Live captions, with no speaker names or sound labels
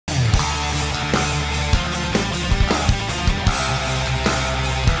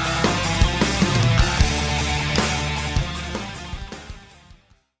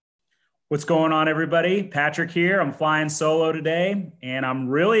What's going on, everybody? Patrick here. I'm flying solo today, and I'm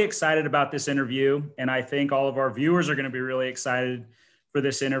really excited about this interview. And I think all of our viewers are going to be really excited for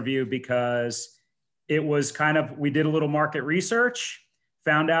this interview because we did a little market research,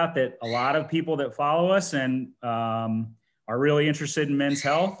 found out that a lot of people that follow us and are really interested in men's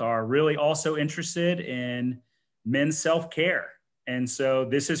health are really also interested in men's self care. And so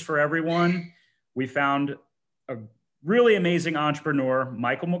this is for everyone. We found a really amazing entrepreneur,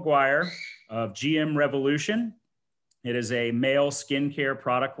 Michael McGuire of GM Revolution. It is a male skincare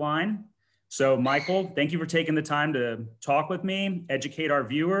product line. So, Michael, thank you for taking the time to talk with me, educate our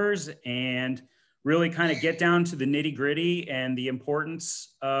viewers, and really kind of get down to the nitty gritty and the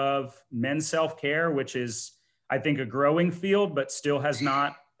importance of men's self care, which is, I think, a growing field, but still has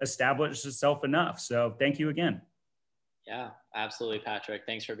not established itself enough. So, thank you again. Yeah, absolutely, Patrick.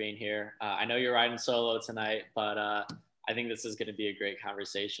 Thanks for being here. I know you're riding solo tonight, but I think this is going to be a great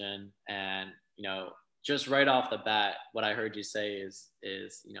conversation. And just right off the bat, what I heard you say is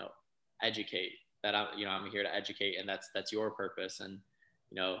educate. I'm here to educate, and that's your purpose. And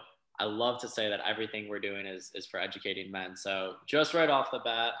I love to say that everything we're doing is for educating men. So just right off the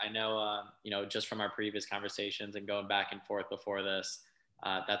bat, I know just from our previous conversations and going back and forth before this.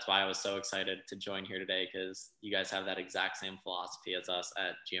 That's why I was so excited to join here today, because you guys have that exact same philosophy as us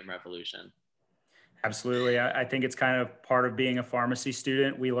at GM Revolution. Absolutely. I think it's kind of part of being a pharmacy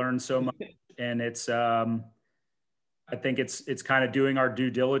student. We learn so much, and I think it's kind of doing our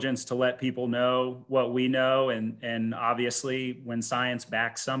due diligence to let people know what we know. And obviously when science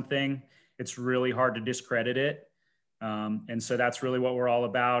backs something, it's really hard to discredit it. And so that's really what we're all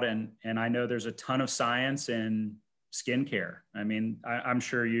about. And I know there's a ton of science in skincare. I mean, I'm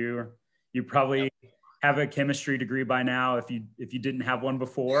sure you probably have a chemistry degree by now if you didn't have one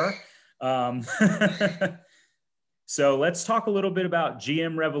before. So let's talk a little bit about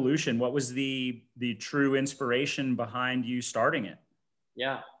GM Revolution. What was the true inspiration behind you starting it?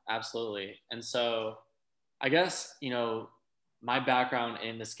 Yeah, absolutely. And so I guess, my background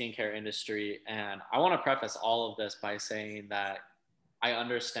in the skincare industry, and I want to preface all of this by saying that I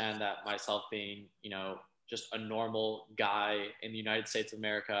understand that myself being, just a normal guy in the United States of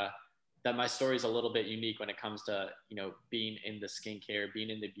America, that my story is a little bit unique when it comes to, being in the skincare, being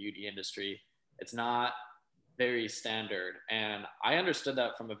in the beauty industry. It's not very standard. And I understood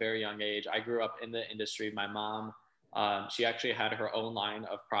that from a very young age. I grew up in the industry. My mom, she actually had her own line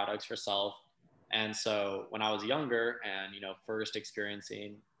of products herself. And so when I was younger and, first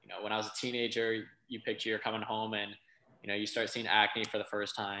experiencing, when I was a teenager, you picture you're coming home and, you start seeing acne for the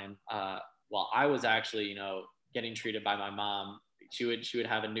first time. While I was actually, getting treated by my mom, she would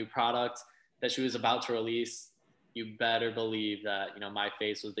have a new product that she was about to release. You better believe that, my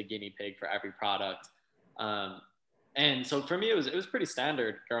face was the guinea pig for every product. And so for me, it was pretty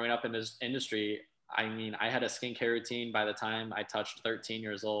standard growing up in this industry. I mean, I had a skincare routine by the time I touched 13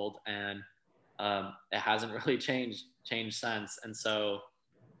 years old, and it hasn't really changed since. And so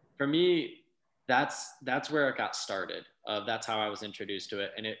for me, that's where it got started. That's how I was introduced to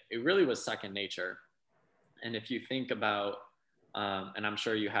it. And it really was second nature. And if you think about, and I'm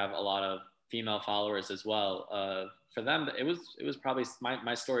sure you have a lot of female followers as well, for them, it was probably,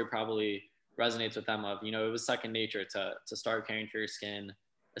 my story probably resonates with them of, it was second nature to start caring for your skin,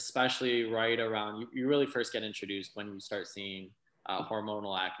 especially right around, you really first get introduced when you start seeing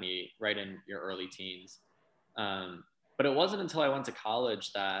hormonal acne right in your early teens. But it wasn't until I went to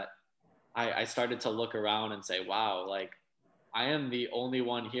college that I started to look around and say, wow, like I am the only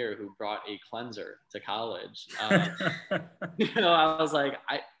one here who brought a cleanser to college. I was like,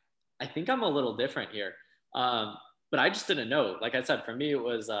 I think I'm a little different here. But I just didn't know. Like I said, for me, it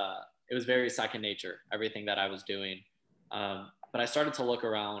was very second nature, everything that I was doing. But I started to look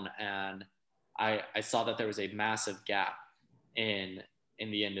around and I saw that there was a massive gap in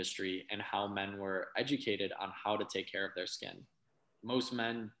the industry and how men were educated on how to take care of their skin. Most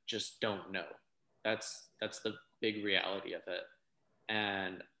men just don't know. That's the big reality of it.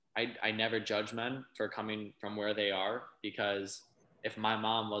 And I never judge men for coming from where they are, because if my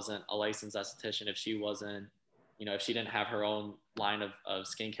mom wasn't a licensed esthetician, if she wasn't, if she didn't have her own line of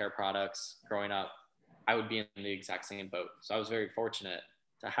skincare products growing up, I would be in the exact same boat. So I was very fortunate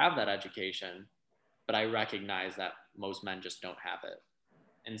to have that education, but I recognize that most men just don't have it.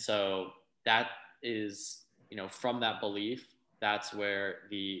 And so that is, from that belief, that's where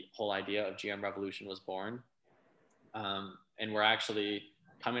the whole idea of GM Revolution was born. And we're actually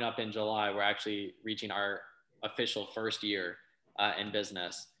coming up in July, we're actually reaching our official first year in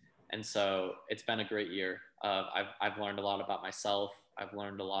business. And so it's been a great year. I've learned a lot about myself. I've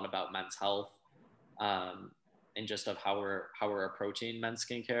learned a lot about men's health, and just of how we're approaching men's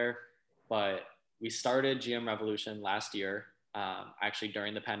skincare. but we started GM Revolution last year, actually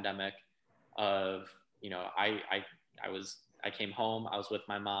during the pandemic. I came home, I was with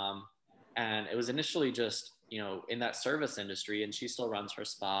my mom, and it was initially just, in that service industry, and she still runs her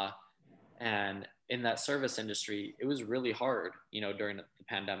spa. And in that service industry, it was really hard, during the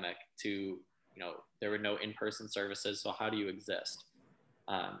pandemic there were no in-person services. So how do you exist?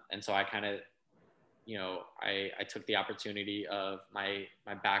 And so I kind of, I took the opportunity of my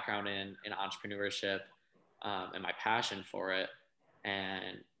background in entrepreneurship, and my passion for it.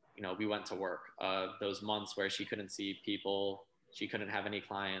 And, we went to work those months where she couldn't see people, she couldn't have any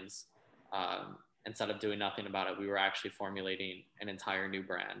clients. Instead of doing nothing about it, we were actually formulating an entire new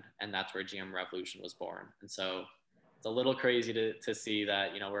brand. And that's where GM Revolution was born. And so it's a little crazy to see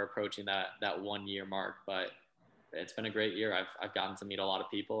that, we're approaching that 1 year mark, but it's been a great year. I've gotten to meet a lot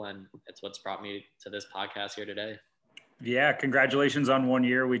of people, and it's what's brought me to this podcast here today. Yeah. Congratulations on 1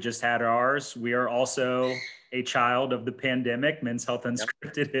 year. We just had ours. We are also a child of the pandemic. Men's Health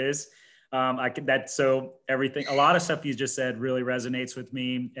Unscripted is. So everything, a lot of stuff you just said really resonates with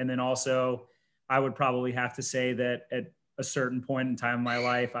me. And then also I would probably have to say that at a certain point in time in my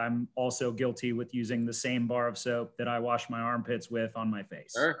life, I'm also guilty with using the same bar of soap that I wash my armpits with on my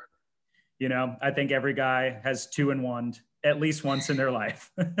face. Sure. I think every guy has 2-in-1 at least once in their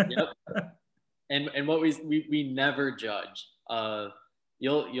life. Yep. And what we never judge.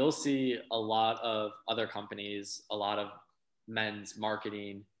 You'll see a lot of other companies, a lot of men's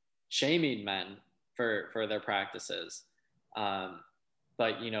marketing shaming men for their practices.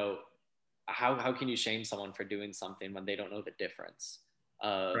 But how can you shame someone for doing something when they don't know the difference?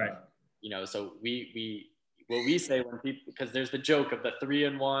 Right. So what we say when people, because there's the joke of the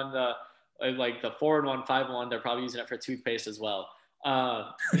 3-in-1, like the 4-in-1, 5-in-1, they're probably using it for toothpaste as well.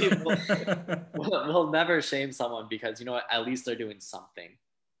 We'll never shame someone because, at least they're doing something.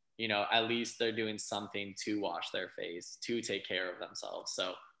 At least they're doing something to wash their face, to take care of themselves.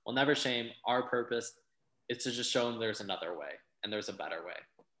 So we'll never shame. Our purpose is to just show them there's another way and there's a better way.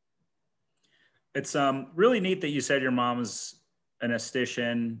 It's really neat that you said your mom is an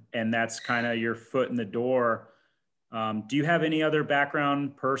esthetician and that's kind of your foot in the door. Do you have any other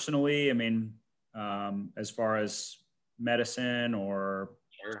background personally? I mean, as far as medicine or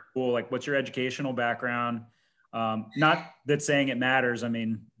school, like what's your educational background? Not that saying it matters. I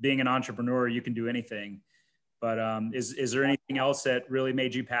mean, being an entrepreneur, you can do anything, but is there anything else that really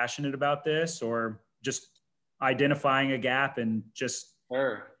made you passionate about this, or just identifying a gap and just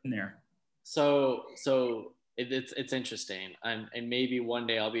in there? So it's interesting, and maybe one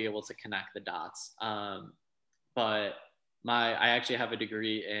day I'll be able to connect the dots. But I actually have a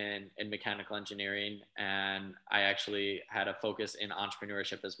degree in mechanical engineering, and I actually had a focus in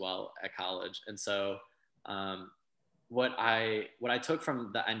entrepreneurship as well at college. And so what I took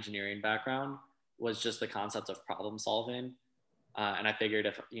from the engineering background was just the concept of problem solving. And I figured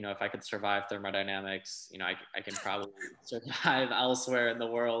if I could survive thermodynamics, I can probably survive elsewhere in the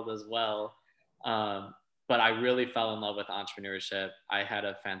world as well. But I really fell in love with entrepreneurship. I had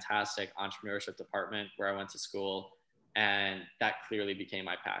a fantastic entrepreneurship department where I went to school, and that clearly became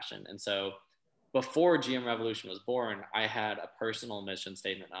my passion. And so before GM Revolution was born, I had a personal mission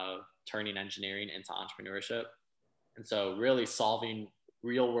statement of turning engineering into entrepreneurship. And so really solving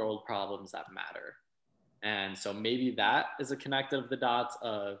real world problems that matter. And so maybe that is a connect of the dots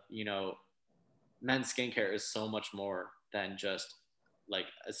of, men's skincare is so much more than just like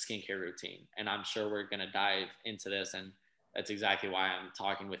a skincare routine. And I'm sure we're going to dive into this. And that's exactly why I'm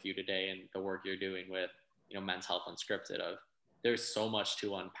talking with you today and the work you're doing with, Men's Health Unscripted. Of there's so much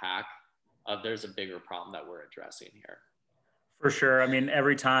to unpack. There's a bigger problem that we're addressing here. For sure. I mean,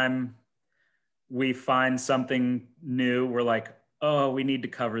 every time we find something new, we're like, oh, we need to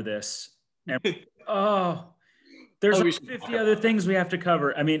cover this. And there's like 50 other things we have to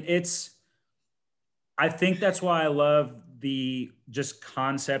cover. I mean, I think that's why I love the just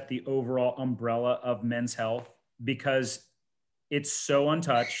concept, the overall umbrella of men's health, because it's so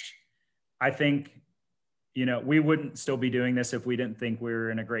untouched. I think, we wouldn't still be doing this if we didn't think we were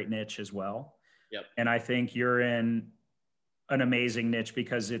in a great niche as well. Yep. And I think you're in an amazing niche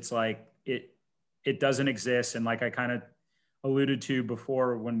because it's like, it doesn't exist. And like I kind of alluded to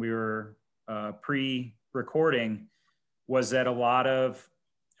before when we were pre-recording, was that a lot of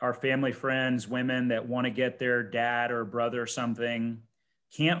our family friends, women that want to get their dad or brother something,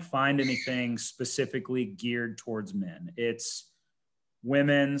 can't find anything specifically geared towards men. It's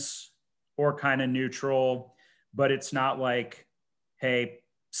women's or kind of neutral, but it's not like, hey,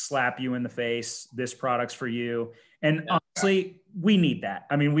 slap you in the face, this product's for you. And honestly, we need that.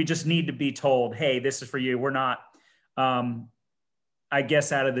 I mean, we just need to be told, hey, this is for you. We're not, I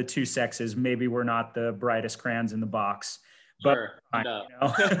guess out of the two sexes, maybe we're not the brightest crayons in the box, but Sure. Hand up. you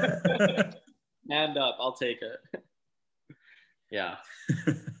know? Hand up. I'll take it. Yeah.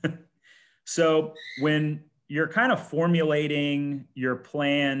 So when you're kind of formulating your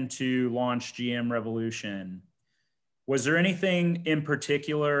plan to launch GM Revolution, was there anything in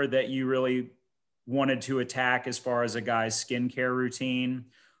particular that you really wanted to attack as far as a guy's skincare routine?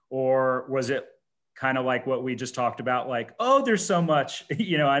 Or was it kind of like what we just talked about? Like, oh, there's so much,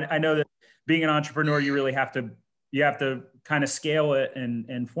 you know, I know that being an entrepreneur, you really have to kind of scale it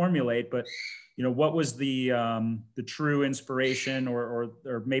and formulate, but you know, what was the true inspiration or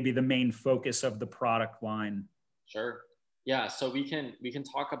maybe the main focus of the product line? Sure. Yeah. So we can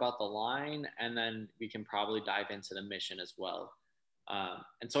talk about the line, and then we can probably dive into the mission as well.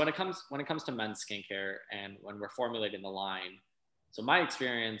 And so when it comes to men's skincare and when we're formulating the line, so my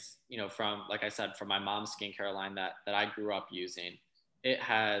experience, you know, from, like I said, from my mom's skincare line that I grew up using, it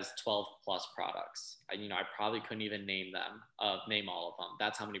has 12 plus products. I probably couldn't even name all of them.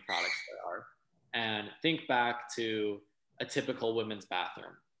 That's how many products there are. And think back to a typical women's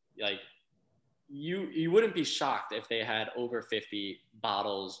bathroom. Like, you wouldn't be shocked if they had over 50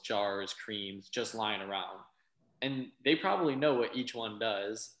 bottles, jars, creams just lying around. And they probably know what each one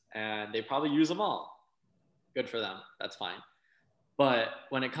does, and they probably use them all. Good for them. That's fine. But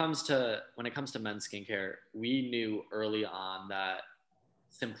when it comes to men's skincare, we knew early on that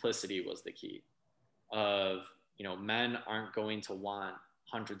simplicity was the key. Of, men aren't going to want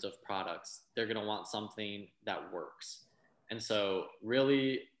hundreds of products. They're going to want something that works. And so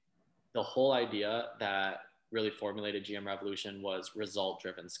really the whole idea that really formulated GM Revolution was result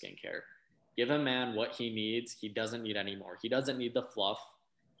driven skincare. Give a man what he needs. He doesn't need any more. He doesn't need the fluff.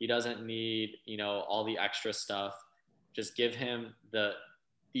 He doesn't need, all the extra stuff. Just give him the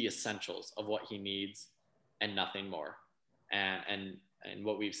essentials of what he needs and nothing more. And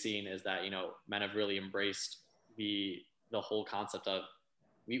what we've seen is that, men have really embraced the whole concept of,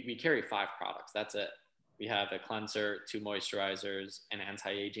 we carry 5 products. That's it. We have a cleanser, 2 moisturizers, an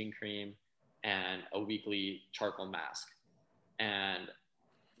anti-aging cream, and a weekly charcoal mask. And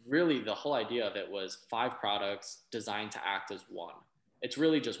really the whole idea of it was 5 products designed to act as one. It's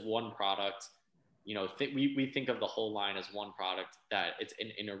really just one product. We think of the whole line as one product, that it's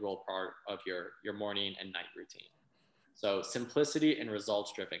an integral part of your morning and night routine. So simplicity and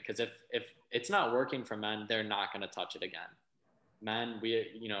results driven, because if it's not working for men, they're not going to touch it again. Men,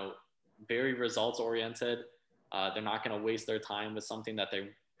 very results oriented. They're not going to waste their time with something that they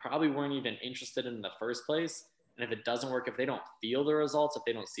probably weren't even interested in the first place. And if it doesn't work, if they don't feel the results, if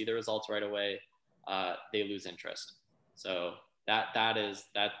they don't see the results right away, they lose interest. So that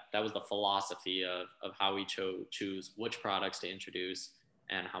was the philosophy of how we choose which products to introduce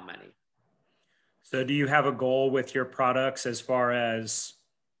and how many. So do you have a goal with your products as far as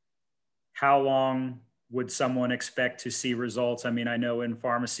how long would someone expect to see results? I mean, I know in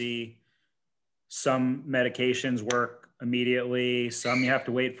pharmacy, some medications work immediately. Some you have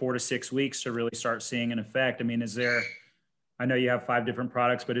to wait 4 to 6 weeks to really start seeing an effect. I mean, I know you have 5 different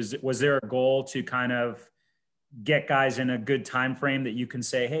products, but was there a goal to kind of get guys in a good time frame that you can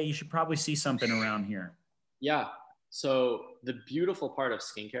say, hey, you should probably see something around here? Yeah. So the beautiful part of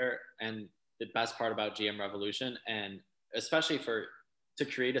skincare and the best part about GM Revolution, and especially to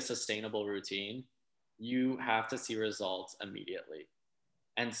create a sustainable routine, you have to see results immediately.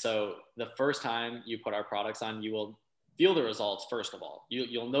 And so the first time you put our products on, you will feel the results. First of all,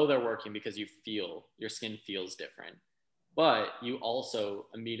 you'll know they're working because your skin feels different, but you also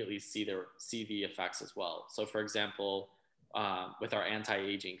immediately see the effects as well. So for example, with our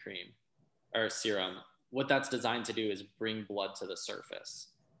anti-aging cream or serum, what that's designed to do is bring blood to the surface.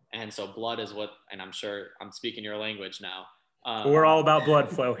 And so blood is and I'm sure I'm speaking your language now. We're all about blood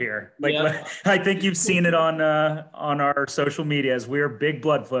flow here. Yeah. I think you've seen it on our social medias. We're big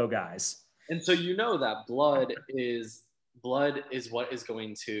blood flow guys. And so that blood is what is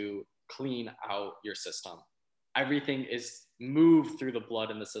going to clean out your system. Everything is moved through the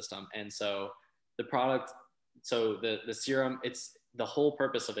blood in the system. And so the serum, the whole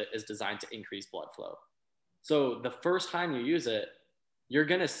purpose of it is designed to increase blood flow. So the first time you use it, you're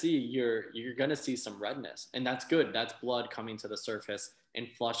gonna see some redness, and that's good. That's blood coming to the surface and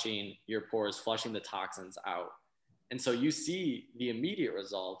flushing your pores, flushing the toxins out. And so you see the immediate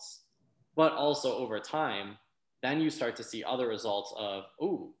results, but also over time, then you start to see other results of,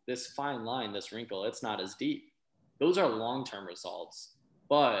 oh, this fine line, this wrinkle, it's not as deep. Those are long-term results,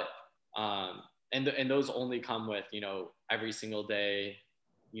 but and those only come with every single day,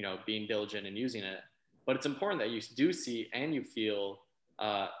 being diligent and using it. But it's important that you do see and you feel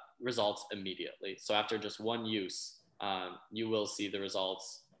results immediately. So after just one use, you will see the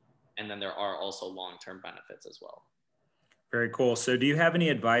results. And then there are also long-term benefits as well. Very cool. So do you have any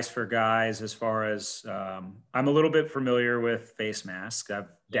advice for guys as far as, I'm a little bit familiar with face masks. I've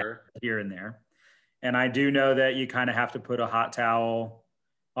dabbled here and there. And I do know that you kind of have to put a hot towel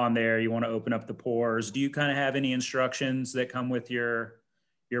on there. You want to open up the pores. Do you kind of have any instructions that come with your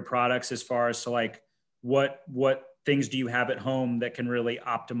products as far as to like what things do you have at home that can really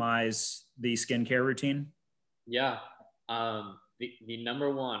optimize the skincare routine? Yeah. The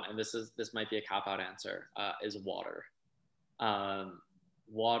number one, and this might be a cop-out answer, is water.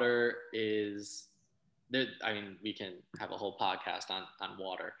 Water is, I mean, we can have a whole podcast on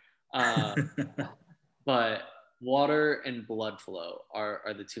water. But water and blood flow are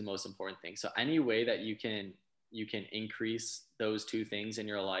the two most important things. So any way that you can increase those two things in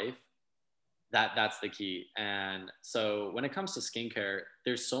your life, that's the key. And so when it comes to skincare,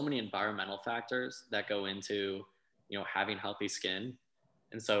 there's so many environmental factors that go into, having healthy skin.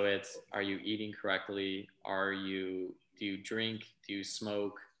 And so it's, are you eating correctly? Do you drink? Do you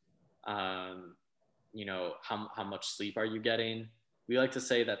smoke? How much sleep are you getting? We like to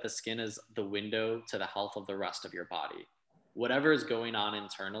say that the skin is the window to the health of the rest of your body. Whatever is going on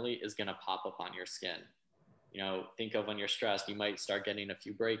internally is going to pop up on your skin. Think of when you're stressed, you might start getting a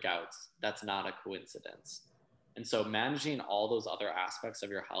few breakouts. That's not a coincidence. And so managing all those other aspects of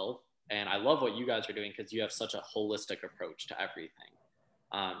your health, and I love what you guys are doing because you have such a holistic approach to everything.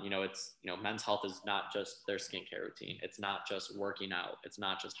 Men's health is not just their skincare routine. It's not just working out. It's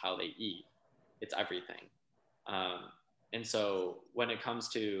not just how they eat. It's everything. And so when it comes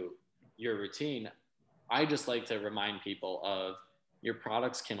to your routine, I just like to remind people of your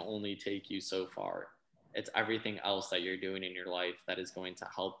products can only take you so far. It's everything else that you're doing in your life that is going to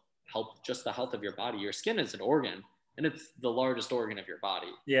help just the health of your body. Your skin is an organ, and it's the largest organ of your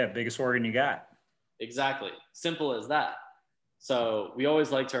body. Yeah, biggest organ you got. Exactly. Simple as that. So we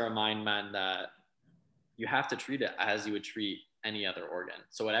always like to remind men that you have to treat it as you would treat any other organ.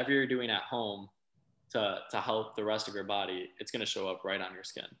 So whatever you're doing at home to help the rest of your body, it's going to show up right on your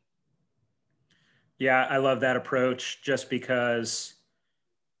skin. Yeah, I love that approach just because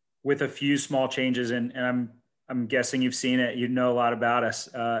with a few small changes, and I'm guessing you've seen it, you know a lot about us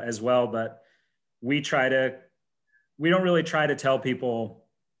as well, but we don't really try to tell people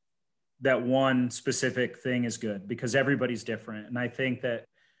that one specific thing is good because everybody's different. And I think that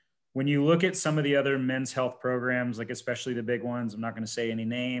when you look at some of the other men's health programs, like especially the big ones, I'm not going to say any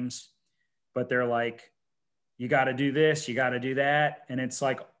names, but they're like, you got to do this, you got to do that. And it's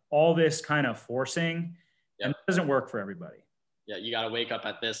like all this kind of forcing, and it doesn't work for everybody. Yeah, you got to wake up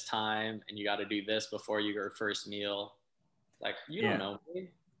at this time and you got to do this before your first meal. Like, you don't know me.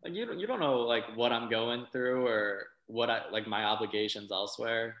 Like, you don't know like what I'm going through or what my obligations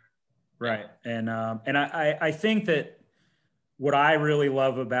elsewhere. Right. And I think that what I really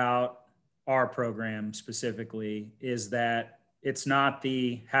love about our program specifically is that it's not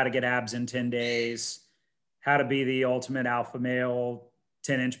the how to get abs in 10 days, how to be the ultimate alpha male,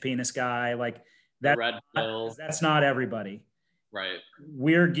 10-inch penis guy. Like that, that's not everybody. Right.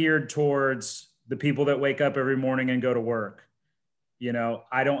 We're geared towards the people that wake up every morning and go to work.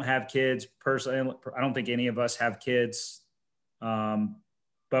 I don't have kids personally. I don't think any of us have kids.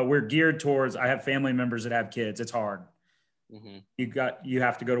 But we're geared towards, I have family members that have kids. It's hard. Mm-hmm. You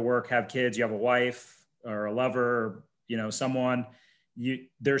have to go to work, have kids, you have a wife or a lover, someone,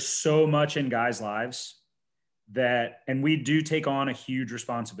 there's so much in guys' lives and we do take on a huge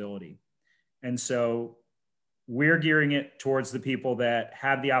responsibility. And so we're gearing it towards the people that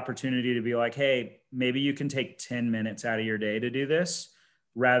have the opportunity to be like, hey, maybe you can take 10 minutes out of your day to do this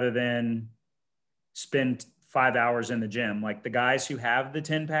rather than spend 5 hours in the gym. Like the guys who have the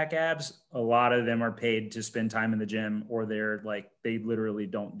 10-pack abs, a lot of them are paid to spend time in the gym, or they literally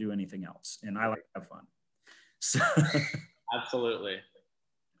don't do anything else. And I like to have fun. So absolutely.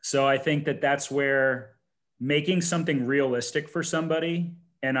 So I think that's where making something realistic for somebody,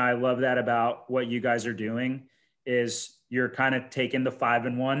 and I love that about what you guys are doing, is you're kind of taking the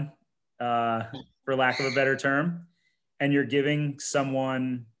 5-in-1, for lack of a better term, and you're giving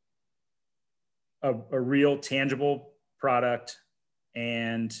someone a real tangible product,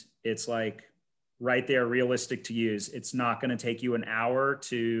 and it's like right there, realistic to use. It's not going to take you an hour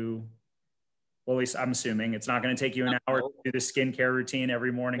well, at least I'm assuming it's not going to take you an hour to do the skincare routine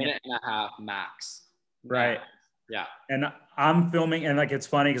every morning. Minute and a half max. Right. Yeah. And I'm filming, and like, it's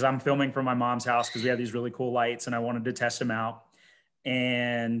funny because I'm filming from my mom's house because we have these really cool lights and I wanted to test them out.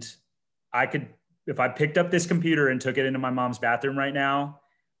 And if I picked up this computer and took it into my mom's bathroom right now,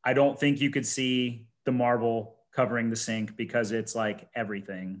 I don't think you could see the marble covering the sink because it's like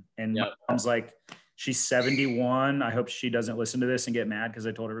everything. And my mom's like, She's 71. I hope she doesn't listen to this and get mad because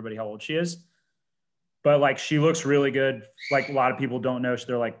I told everybody how old she is. But like, she looks really good. Like, a lot of people don't know.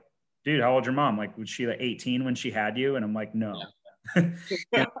 They're like, dude, how old's your mom? Like, was she like 18 when she had you? And I'm like, no.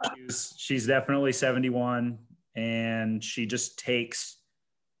 Yeah. She's definitely 71, and she just takes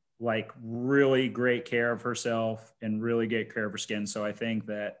like really great care of herself and really great care of her skin. So I think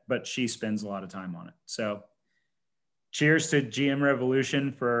that, but she spends a lot of time on it. So cheers to GM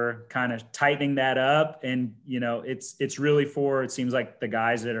Revolution for kind of tightening that up. And, you know, it's really for, it seems like, the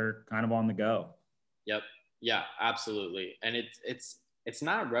guys that are kind of on the go. Yep. Yeah, absolutely. And it's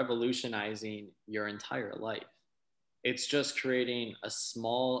not revolutionizing your entire life. It's just creating a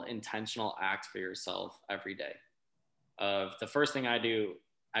small intentional act for yourself every day. Of the first thing I do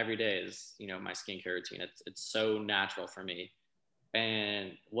every day is, you know, my skincare routine. It's so natural for me.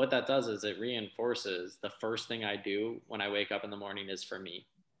 And what that does is it reinforces the first thing I do when I wake up in the morning is for me.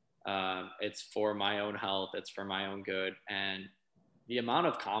 It's for my own health. It's for my own good. And the amount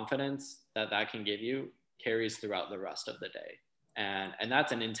of confidence that that can give you carries throughout the rest of the day. And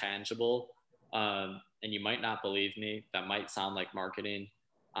that's an intangible. And you might not believe me. That might sound like marketing.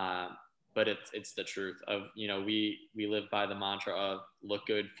 But it's the truth of, you know, we live by the mantra of look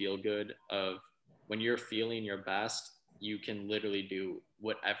good, feel good, of when you're feeling your best, you can literally do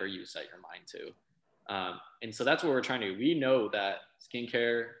whatever you set your mind to. And so that's what we're trying to do. We know that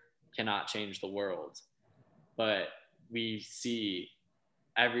skincare cannot change the world, but we see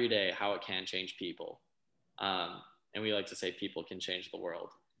every day how it can change people. And we like to say people can change the world.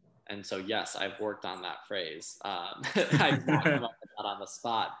 And so, yes, I've worked on that phrase. I've not come up with that on the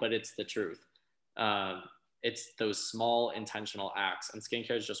spot, but it's the truth. It's those small intentional acts, and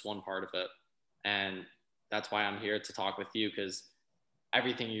skincare is just one part of it. And that's why I'm here to talk with you, because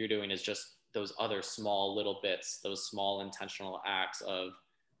everything you're doing is just those other small little bits, those small intentional acts of,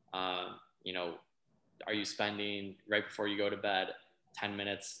 you know, are you spending right before you go to bed 10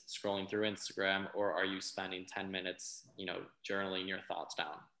 minutes scrolling through Instagram, or are you spending 10 minutes, you know, journaling your thoughts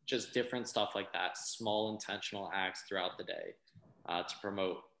down? Just different stuff like that, small intentional acts throughout the day to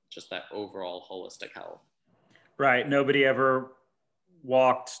promote just that overall holistic health. Right. Nobody ever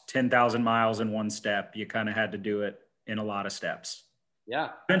walked 10,000 miles in one step. You kind of had to do it in a lot of steps. Yeah.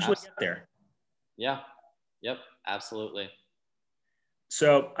 Eventually get there. Yeah. Yep. Absolutely.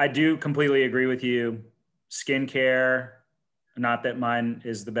 So I do completely agree with you. Skincare, not that mine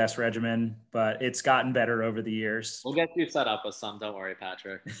is the best regimen, but it's gotten better over the years. We'll get you set up with some. Don't worry,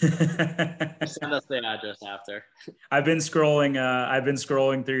 Patrick. Send us the address after. I've been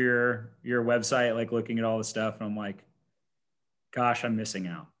scrolling through your website, like looking at all the stuff, and I'm like, gosh, I'm missing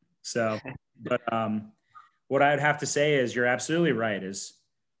out. So, but what I'd have to say is you're absolutely right. Is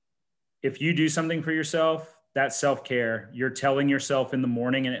if you do something for yourself, that's self-care. You're telling yourself in the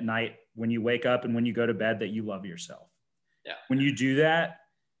morning and at night when you wake up and when you go to bed that you love yourself. Yeah. When you do that,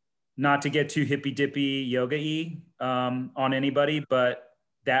 not to get too hippy dippy yoga-y on anybody, but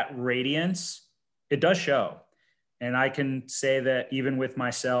that radiance, it does show. And I can say that even with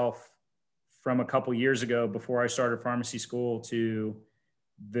myself from a couple years ago, before I started pharmacy school, to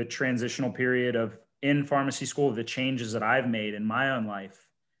the transitional period of in pharmacy school, the changes that I've made in my own life,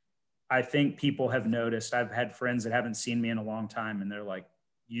 I think people have noticed. I've had friends that haven't seen me in a long time, and they're like,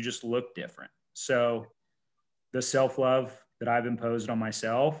 you just look different. So the self-love that I've imposed on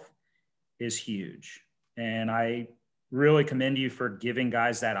myself is huge. And I really commend you for giving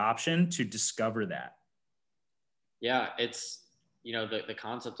guys that option to discover that. Yeah, it's, you know, the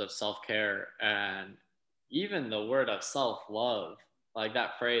concept of self-care and even the word of self-love, like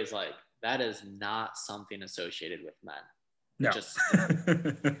that phrase, like that is not something associated with men. No. Just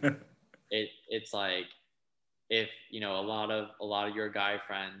it's like, if, you know, a lot of your guy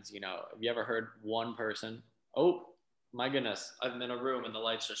friends, you know, have you ever heard one person, oh my goodness, I'm in a room and the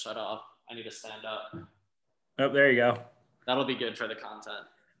lights just shut off, I need to stand up. Oh, there you go. That'll be good for the content.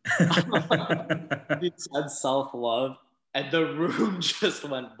 He said self-love and the room just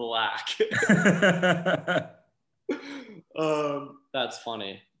went black. That's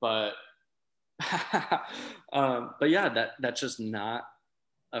funny, but but yeah, that's just not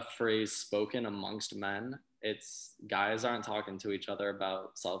a phrase spoken amongst men. It's guys aren't talking to each other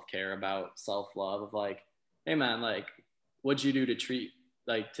about self-care, about self-love, of like, hey man, like what'd you do to treat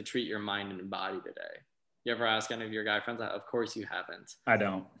your mind and body today? You ever ask any of your guy friends that? Of course you haven't. I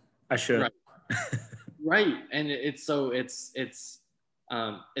don't. I should. Right. Right. And it starts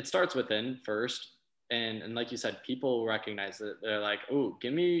within first. And like you said, people recognize it. They're like, oh,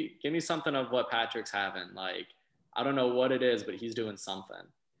 give me something of what Patrick's having. Like, I don't know what it is, but he's doing something.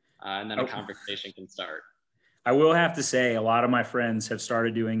 And then a conversation can start. I will have to say, a lot of my friends have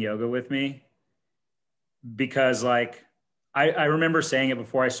started doing yoga with me. because like I remember saying it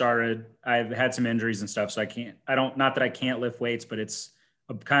before I started. I've had some injuries and stuff, so not that I can't lift weights, but it's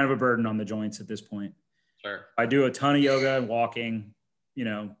kind of a burden on the joints at this point. Sure. I do a ton of yoga and walking,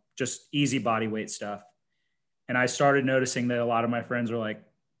 just easy body weight stuff. And I started noticing that a lot of my friends were like,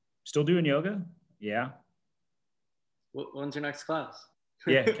 still doing yoga? Yeah. When's your next class?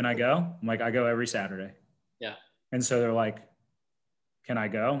 Yeah. Can I go? I'm like, I go every Saturday. Yeah. And so they're like, can I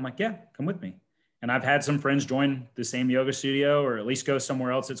go? I'm like, yeah, come with me. And I've had some friends join the same yoga studio or at least go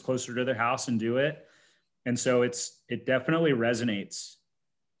somewhere else that's closer to their house and do it. And so it definitely resonates.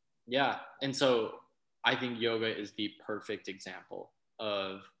 Yeah. And so I think yoga is the perfect example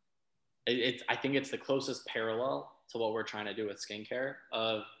of it. I think it's the closest parallel to what we're trying to do with skincare.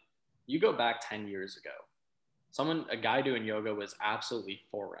 Of you go back 10 years ago, a guy doing yoga was absolutely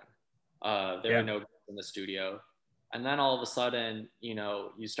foreign. There were no guys in the studio. And then all of a sudden,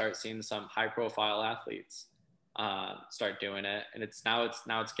 you start seeing some high profile athletes start doing it. And now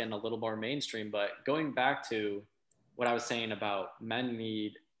it's getting a little more mainstream. But going back to what I was saying about men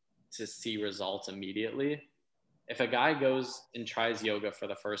need to see results immediately. If a guy goes and tries yoga for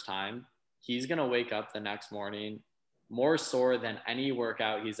the first time, he's going to wake up the next morning more sore than any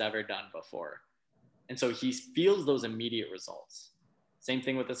workout he's ever done before. And so he feels those immediate results. Same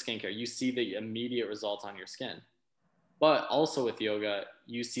thing with the skincare. You see the immediate results on your skin. But also with yoga,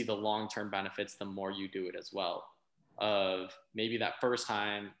 you see the long-term benefits the more you do it as well. Of maybe that first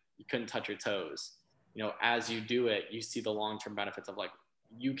time you couldn't touch your toes. As you do it, you see the long-term benefits of like,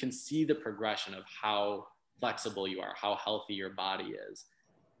 you can see the progression of how flexible you are, how healthy your body is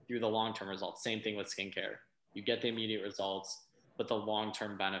through the long-term results. Same thing with skincare. You get the immediate results, but the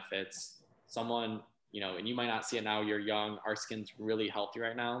long-term benefits, and you might not see it now, you're young, our skin's really healthy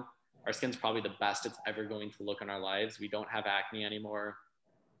right now. Our skin's probably the best it's ever going to look in our lives. We don't have acne anymore.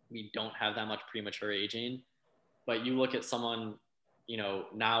 We don't have that much premature aging. But you look at someone,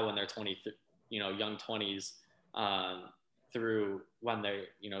 now when they're 20, young 20s, through when they,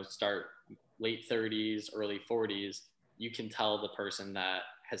 start late 30s, early 40s, you can tell the person that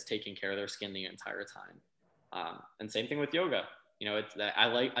has taken care of their skin the entire time. And same thing with yoga.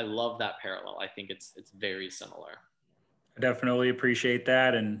 I love that parallel. I think it's very similar. I definitely appreciate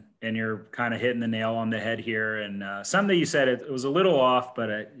that. And you're kind of hitting the nail on the head here. And something that you said, it was a little off, but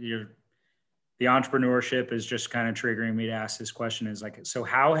the entrepreneurship is just kind of triggering me to ask this question is like, so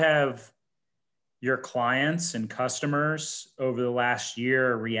how have your clients and customers over the last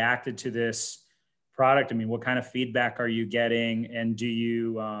year reacted to this product? I mean, what kind of feedback are you getting? And do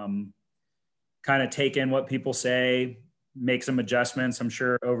you kind of take in what people say, make some adjustments? I'm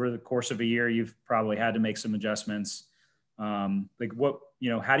sure over the course of a year, you've probably had to make some adjustments. Like what,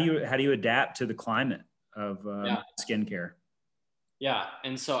 how do you adapt to the climate of skincare? Yeah.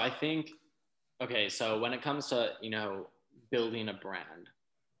 And so I think, okay, so when it comes to, building a brand,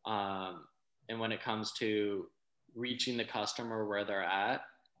 and when it comes to reaching the customer where they're at,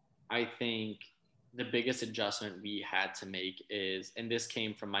 I think the biggest adjustment we had to make is, and this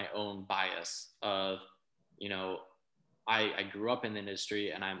came from my own bias of, I grew up in the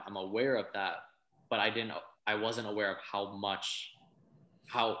industry and I'm aware of that, but I wasn't aware of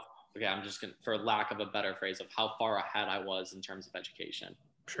I'm just going to, for lack of a better phrase, of how far ahead I was in terms of education.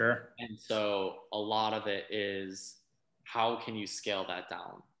 Sure. And so a lot of it is, how can you scale that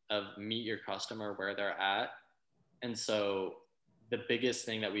down, of meet your customer where they're at? And so the biggest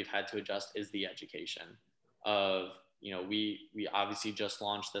thing that we've had to adjust is the education of, we obviously just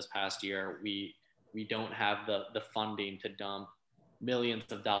launched this past year. We don't have the funding to dump millions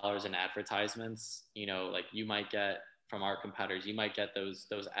of dollars in advertisements. Like you might get from our competitors, you might get those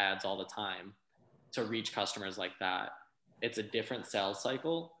ads all the time to reach customers like that. It's a different sales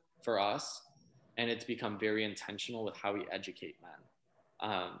cycle for us, and it's become very intentional with how we educate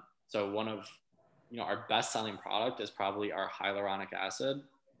men. So one of our best selling product is probably our hyaluronic acid,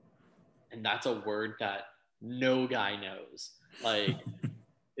 and that's a word that no guy knows. Like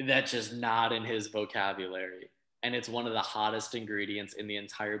that's just not in his vocabulary. And it's one of the hottest ingredients in the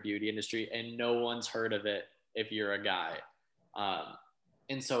entire beauty industry, and no one's heard of it if you're a guy.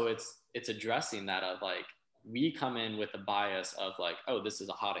 And so it's addressing that of like, we come in with a bias of like, oh, this is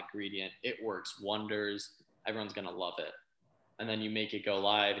a hot ingredient, it works wonders, everyone's gonna love it. And then you make it go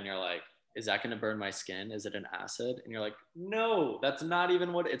live and you're like, is that gonna burn my skin? Is it an acid? And you're like, no, that's not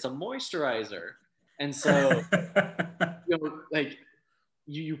even what it's a moisturizer. And so like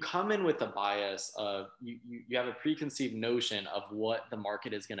you come in with a bias of you have a preconceived notion of what the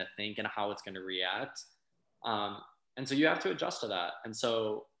market is going to think and how it's going to react, and so you have to adjust to that. And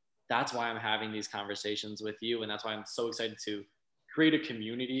so that's why I'm having these conversations with you, and that's why I'm so excited to create a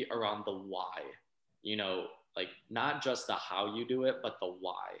community around the why. you know, like not just the how you do it, but the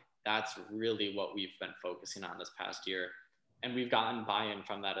why. That's really what we've been focusing on this past year. And we've gotten buy-in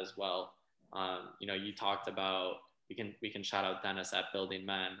from that as well. You know, you talked about, we can shout out Dennis at Building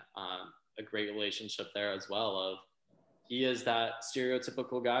Men, a great relationship there as well of, he is that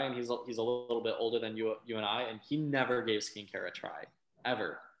stereotypical guy, and he's a little bit older than you and I, and he never gave skincare a try,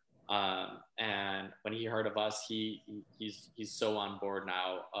 ever. And when he heard of us, he's so on board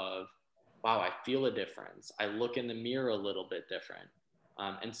now of, wow, I feel a difference. I look in the mirror a little bit different.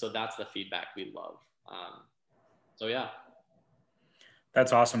 And so that's the feedback we love. So yeah.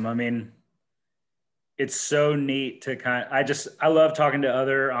 That's awesome. I mean, it's so neat to I love talking to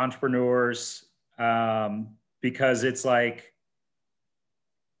other entrepreneurs, because it's like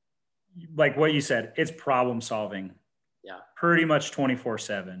what you said, it's problem solving. Yeah. Pretty much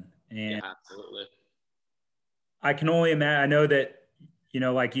 24/7. And yeah, absolutely. I can only imagine, I know that, you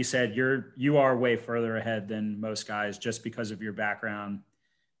know, like you said, you are way further ahead than most guys just because of your background,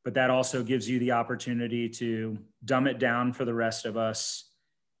 but that also gives you the opportunity to dumb it down for the rest of us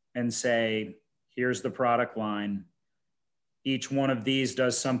and say, here's the product line. Each one of these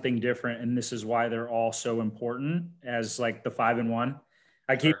does something different, and this is why they're all so important, as like the 5-in-1.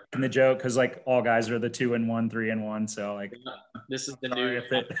 I keep making the joke because like all guys are the 2-in-1, 3-in-1. So like, this is the new.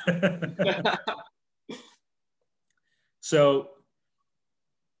 So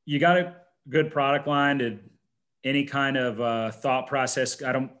you got a good product line. Did any kind of thought process?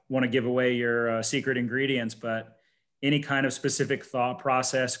 I don't want to give away your secret ingredients, but any kind of specific thought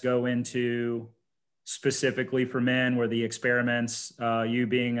process go into specifically for men, where the experiments, you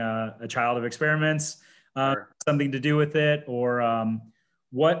being a child of experiments, something to do with it? Or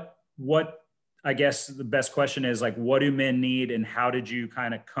what I guess the best question is like, what do men need, and how did you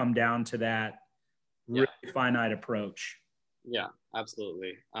kind of come down to that really finite approach? Yeah,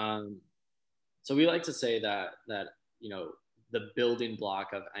 absolutely. So we like to say that, you know, the building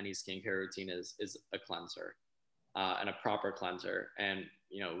block of any skincare routine is a cleanser, and a proper cleanser. And,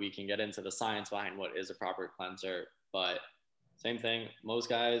 you know, we can get into the science behind what is a proper cleanser, but same thing, most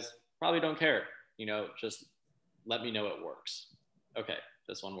guys probably don't care, you know, just let me know it works. Okay,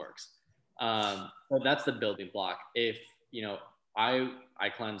 this one works. But that's the building block. If, you know, I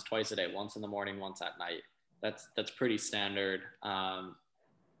cleanse twice a day, once in the morning, once at night. That's pretty standard.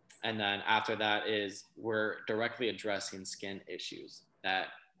 And then after that is, we're directly addressing skin issues that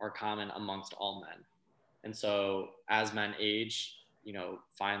are common amongst all men. And so as men age, you know,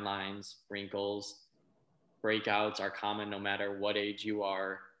 fine lines, wrinkles, breakouts are common no matter what age you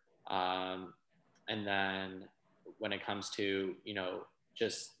are. And then when it comes to, you know,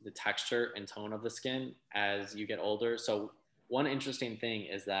 just the texture and tone of the skin as you get older. So one interesting thing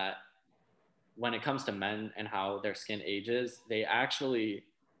is that when it comes to men and how their skin ages,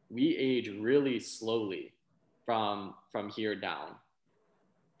 we age really slowly from here down.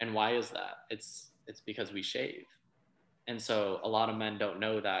 And why is that? It's because we shave. And so a lot of men don't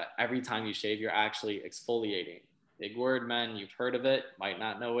know that every time you shave, you're actually exfoliating. Big word, men, you've heard of it, might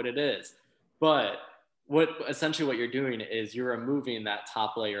not know what it is. But essentially what you're doing is you're removing that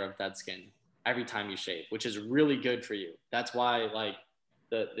top layer of dead skin every time you shave, which is really good for you. That's why, like,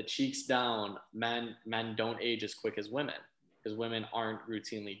 the cheeks down, men don't age as quick as women, because women aren't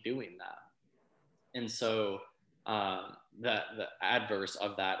routinely doing that. And so the adverse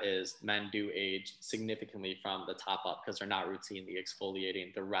of that is men do age significantly from the top up, because they're not routinely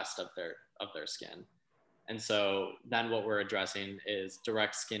exfoliating the rest of their skin. And so then what we're addressing is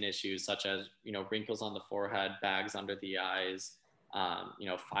direct skin issues such as, you know, wrinkles on the forehead, bags under the eyes, you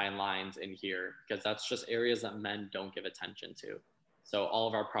know, fine lines in here, because that's just areas that men don't give attention to. So all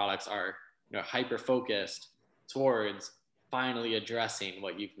of our products are, you know, hyper focused towards finally addressing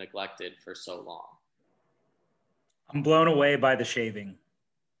what you've neglected for so long. I'm blown away by the shaving.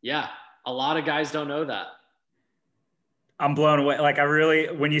 Yeah, a lot of guys don't know that. I'm blown away. Like,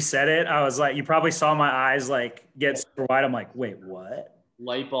 when you said it, I was like, you probably saw my eyes like get super wide. I'm like, wait, what?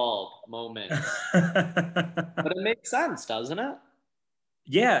 Light bulb moment. But it makes sense, doesn't it?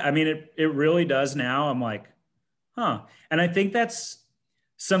 Yeah, I mean, it really does now. I'm like, huh. And I think that's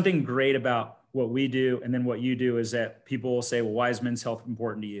something great about what we do and then what you do, is that people will say, well, why is men's health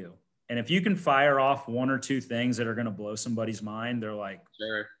important to you? And if you can fire off one or two things that are going to blow somebody's mind, they're like,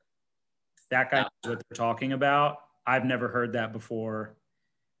 sure, that guy knows what they're talking about. I've never heard that before.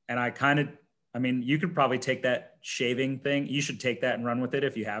 And I mean, you could probably take that shaving thing. You should take that and run with it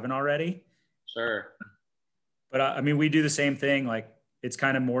if you haven't already. Sure. But I mean, we do the same thing. Like, it's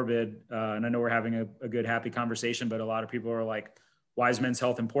kind of morbid. And I know we're having a good, happy conversation, but a lot of people are like, why is men's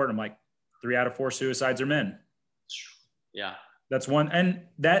health important? I'm like, 3 out of 4 suicides are men. Yeah. That's one. And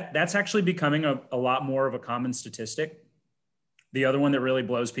that's actually becoming a lot more of a common statistic. The other one that really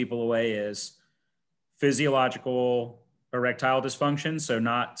blows people away is physiological erectile dysfunction. So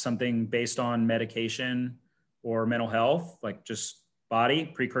not something based on medication or mental health, like just body,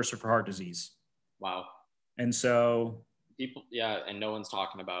 precursor for heart disease. Wow. And so people, yeah, and no one's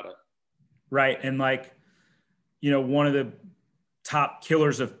talking about it. Right. And like, one of the top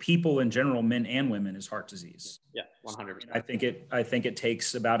killers of people in general, men and women, is heart disease. Yeah, 100%. I think it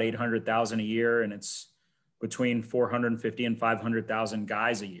takes about 800,000 a year, and it's between 450 and 500,000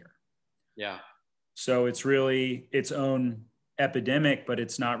 guys a year. Yeah. So it's really its own epidemic, but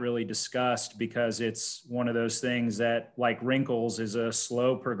it's not really discussed because it's one of those things that, like wrinkles, is a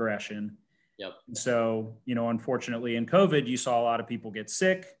slow progression. Yep. So, unfortunately in COVID, you saw a lot of people get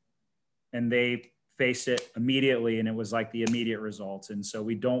sick and they faced it immediately, and it was like the immediate results. And so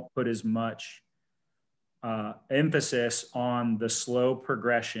we don't put as much emphasis on the slow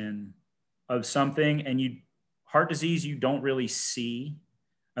progression of something. And heart disease, you don't really see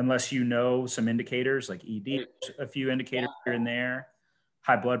unless you know some indicators like ED, a few indicators here and there,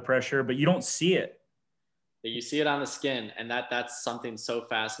 high blood pressure, but you don't see it. You see it on the skin, and that's something so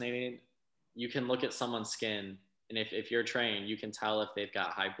fascinating. You can look at someone's skin, and if you're trained, you can tell if they've got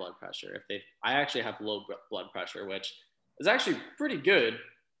high blood pressure. I actually have low blood pressure, which is actually pretty good,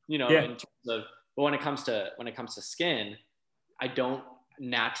 in terms of, but when it comes to skin, I don't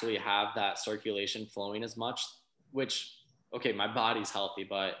naturally have that circulation flowing as much, which, okay, my body's healthy,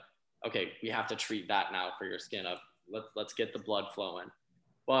 but okay, we have to treat that now for your skin of let's get the blood flowing.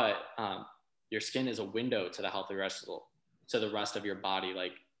 But your skin is a window to the healthy rest of your body.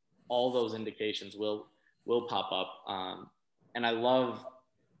 Like, all those indications will pop up. And I love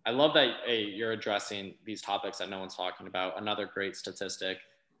that you're addressing these topics that no one's talking about. Another great statistic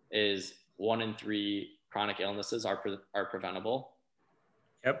is 1 in 3 chronic illnesses are preventable.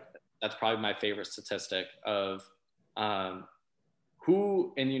 Yep. That's probably my favorite statistic of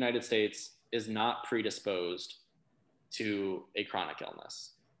who in the United States is not predisposed to a chronic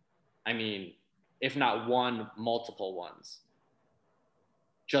illness. I mean, if not one, multiple ones.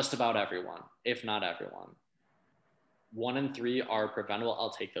 Just about everyone, if not everyone. 1 in 3 are preventable. I'll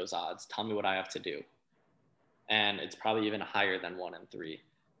take those odds. Tell me what I have to do. And it's probably even higher than 1 in 3.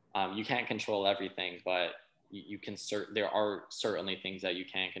 You can't control everything, but you can there are certainly things that you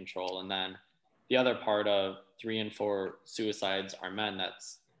can control. And then the other part of 3 and 4 suicides are men,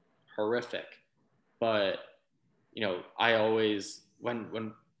 that's horrific. But, I always,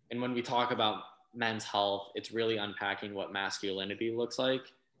 when we talk about men's health, it's really unpacking what masculinity looks like.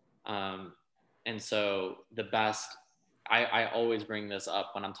 And so the best, I always bring this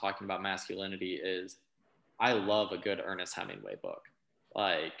up when I'm talking about masculinity, is I love a good Ernest Hemingway book.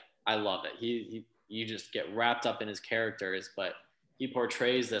 Like, I love it. You just get wrapped up in his characters, but he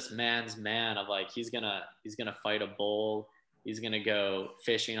portrays this man's man of like, he's gonna fight a bull. He's gonna go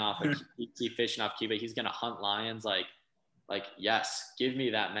fishing off Cuba. He's gonna hunt lions. Like, yes, give me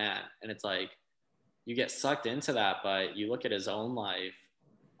that man. And it's like, you get sucked into that, but you look at his own life,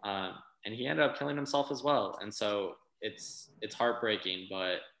 and he ended up killing himself as well. And so it's heartbreaking,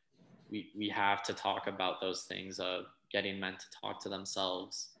 but we have to talk about those things of getting men to talk to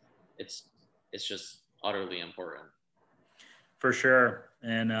themselves. It's just utterly important. For sure.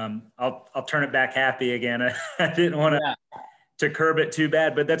 And I'll turn it back happy again. I didn't want to curb it too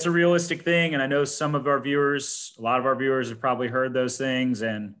bad, but that's a realistic thing. And I know a lot of our viewers have probably heard those things.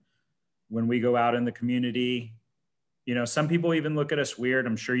 And when we go out in the community, some people even look at us weird.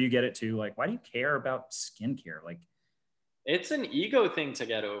 I'm sure you get it too. Like, why do you care about skincare? Like, it's an ego thing to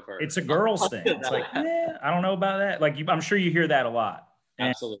get over. It's a girl's thing. It's like, I don't know about that. Like, I'm sure you hear that a lot. And,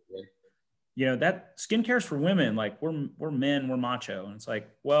 absolutely. That skincare is for women. Like, we're men, we're macho. And it's like,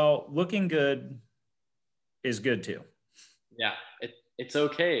 well, looking good is good too. Yeah. It's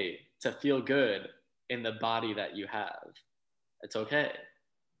okay to feel good in the body that you have. It's okay.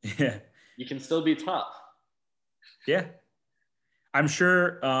 Yeah. You can still be tough. Yeah. I'm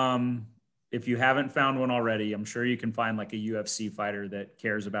sure if you haven't found one already, I'm sure you can find like a UFC fighter that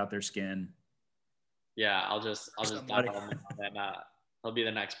cares about their skin. Yeah, I'll just dial him in, and he'll be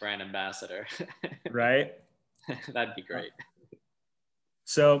the next brand ambassador. Right? That'd be great.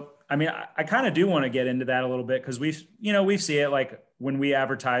 So, I mean, I kind of do want to get into that a little bit, because we see it like when we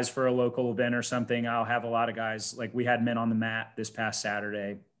advertise for a local event or something. I'll have a lot of guys, like we had Men on the Mat this past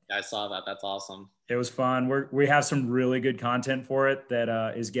Saturday. I saw that. That's awesome. It was fun. We have some really good content for it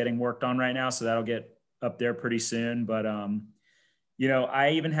that is getting worked on right now. So that'll get up there pretty soon. But, I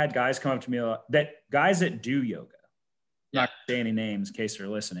even had guys come up to me, guys that do yoga, not to say any names in case they're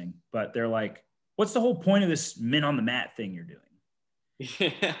listening, but they're like, what's the whole point of this Men on the Mat thing you're doing?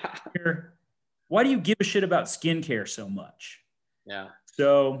 Yeah. Why do you give a shit about skincare so much? Yeah.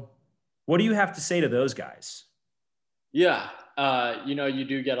 So what do you have to say to those guys? Yeah. You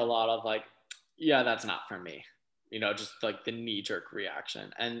do get a lot of like, yeah, that's not for me. Just like the knee jerk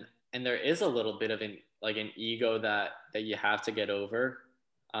reaction. And there is a little bit of an ego that you have to get over.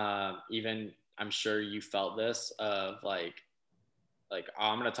 Even I'm sure you felt this of oh,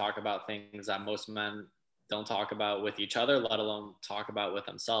 I'm going to talk about things that most men don't talk about with each other, let alone talk about with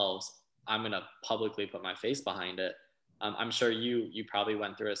themselves. I'm going to publicly put my face behind it. I'm sure you probably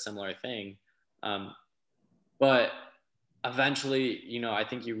went through a similar thing. Um, but eventually, I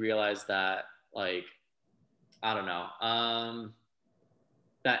think you realize that, like, I don't know,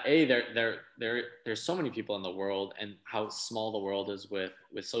 that there's so many people in the world, and how small the world is with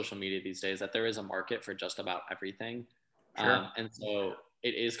social media these days, that there is a market for just about everything. Sure. And so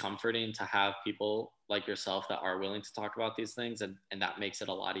it is comforting to have people like yourself that are willing to talk about these things, and that makes it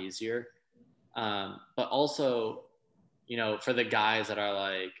a lot easier. But also, for the guys that are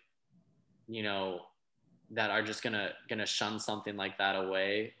like, you know, that are just gonna shun something like that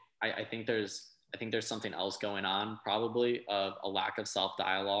away. I think there's something else going on, probably, of a lack of self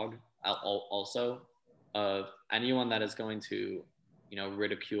dialogue. Also, of anyone that is going to,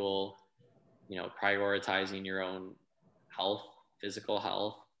 ridicule, prioritizing your own health, physical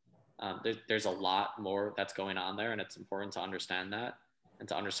health. There's a lot more that's going on there, and it's important to understand that, and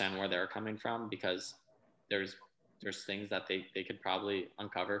to understand where they're coming from, because there's there's things that they could probably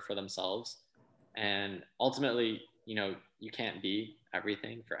uncover for themselves. And ultimately, you can't be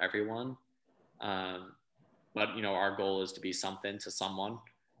everything for everyone. um, but our goal is to be something to someone.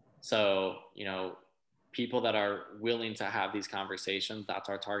 So people that are willing to have these conversations, that's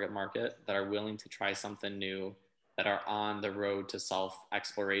our target market, that are willing to try something new, that are on the road to self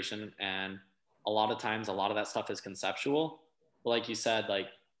exploration. And a lot of times, a lot of that stuff is conceptual, but like you said, like,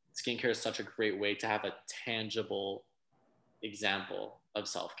 skincare is such a great way to have a tangible example of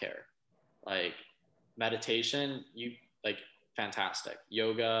self-care. Like, meditation, you like, fantastic.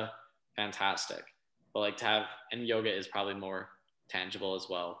 Yoga, fantastic. But like, to have, and yoga is probably more tangible as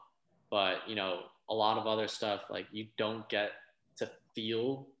well. But a lot of other stuff, like, you don't get to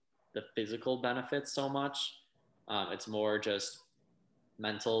feel the physical benefits so much. It's more just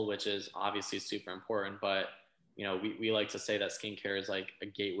mental, which is obviously super important. But we like to say that skincare is like a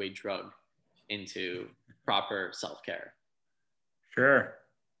gateway drug into proper self-care. Sure.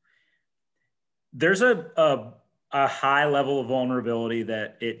 There's a high level of vulnerability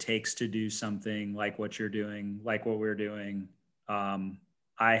that it takes to do something like what you're doing, like what we're doing. Um,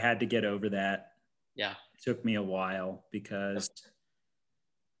 I had to get over that. Yeah. It took me a while because,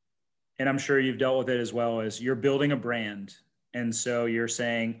 and I'm sure you've dealt with it as well, as you're building a brand. And so you're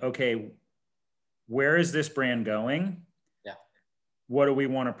saying, okay, where is this brand going? Yeah. What do we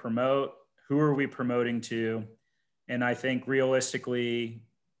want to promote? Who are we promoting to? And I think realistically,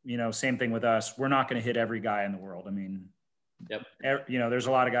 same thing with us. We're not going to hit every guy in the world. I mean, Yep. There's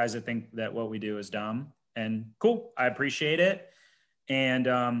a lot of guys that think that what we do is dumb, and cool. I appreciate it. And,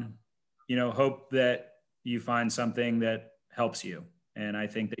 hope that you find something that helps you. And I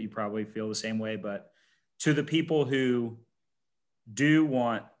think that you probably feel the same way, but to the people who do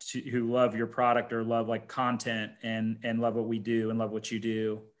want to, who love your product or love like content and love what we do and love what you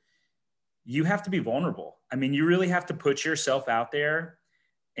do, you have to be vulnerable. I mean, you really have to put yourself out there.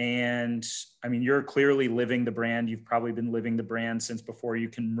 And I mean, you're clearly living the brand. You've probably been living the brand since before you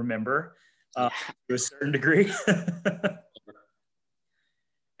can remember, Yeah. to a certain degree.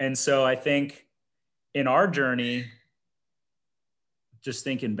 And so I think in our journey, just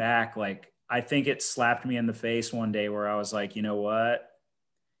thinking back, like, I think it slapped me in the face one day where I was like, you know what?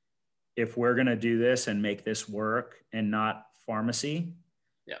 If we're going to do this and make this work and not pharmacy,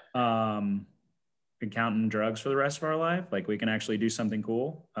 Yeah. and counting drugs for the rest of our life, like, we can actually do something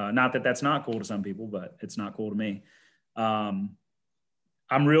cool. Not that that's not cool to some people, but it's not cool to me. I'm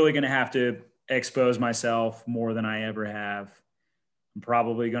really going to have to expose myself more than I ever have. I'm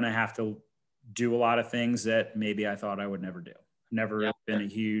probably going to have to do a lot of things that maybe I thought I would never do. I've never been a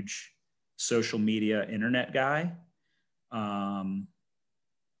huge social media internet guy. But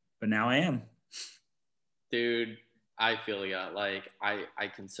now I am. Dude, I feel you. Like, I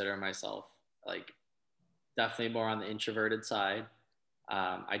consider myself, like, definitely more on the introverted side.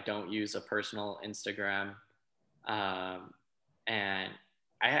 I don't use a personal Instagram. And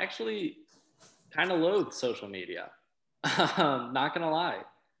I actually kind of loathe social media. Not gonna lie.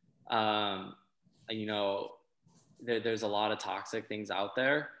 Um, you know, there's a lot of toxic things out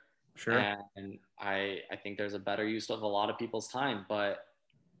there, Sure. and I think there's a better use of a lot of people's time. But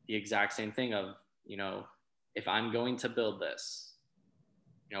the exact same thing of, if I'm going to build this,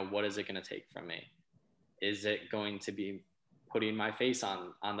 you know, what is it going to take from me? Is it going to be putting my face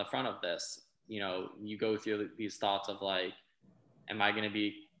on the front of this? You know, you go through these thoughts of like, am I going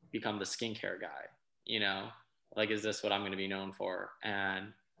to become the skincare guy? You know, like, is this what I'm going to be known for? And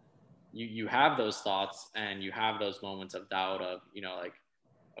you have those thoughts and you have those moments of doubt of, you know, like,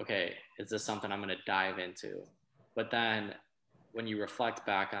 okay, is this something I'm going to dive into? But then when you reflect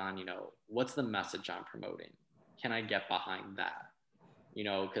back on, you know, what's the message I'm promoting? Can I get behind that? You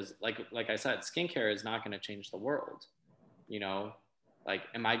know, because like I said, skincare is not going to change the world. You know, like,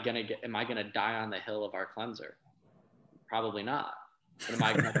 am I gonna die on the hill of our cleanser? Probably not. But am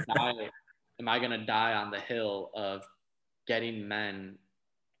I gonna die? Am I gonna die on the hill of getting men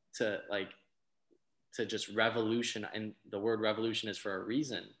to just revolution? And the word revolution is for a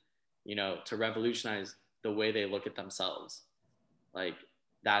reason. You know, to revolutionize the way they look at themselves. Like,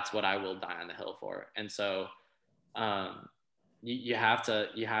 that's what I will die on the hill for. And so, you have to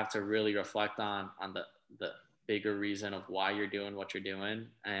really reflect on the bigger reason of why you're doing what you're doing.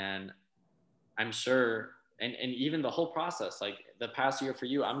 And I'm sure, and even the whole process, like the past year for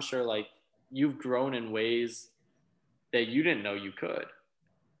you, I'm sure like you've grown in ways that you didn't know you could.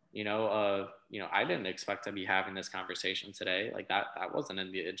 You know, I didn't expect to be having this conversation today. Like that wasn't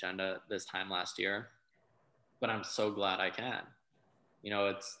in the agenda this time last year, but I'm so glad I can. You know,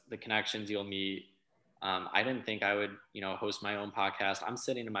 it's the connections you'll meet. I didn't think I would, you know, host my own podcast. I'm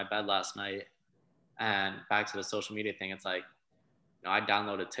sitting in my bed last night, and back to the social media thing. It's like, you know, I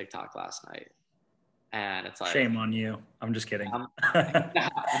downloaded TikTok last night, and it's like, shame on you. I'm just kidding. And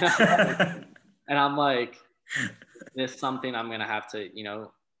I'm like, is this something I'm going to have to, you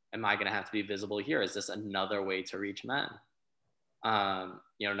know, am I going to have to be visible here? Is this another way to reach men?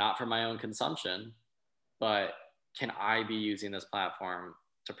 You know, not for my own consumption, but can I be using this platform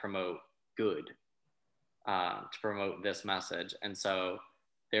to promote good, to promote this message? And so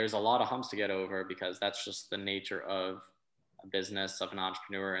there's a lot of humps to get over, because that's just the nature of a business, of an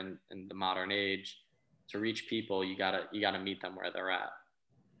entrepreneur in the modern age. To reach people, you gotta meet them where they're at.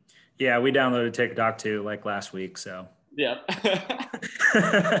 Yeah, we downloaded TikTok too, like last week. So yeah.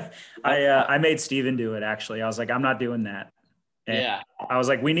 I made Steven do it, actually. I was like, I'm not doing that. And yeah. I was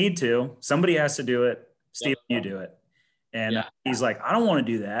like, we need to. Somebody has to do it. Steven, you do it. And he's like, I don't want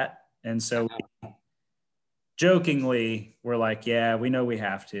to do that. And so jokingly, we're like, yeah, we know we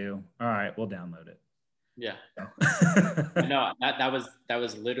have to. All right, we'll download it. Yeah. No, that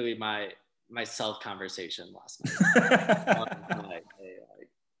was literally my self conversation last night.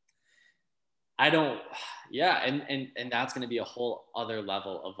 I don't, yeah. And that's going to be a whole other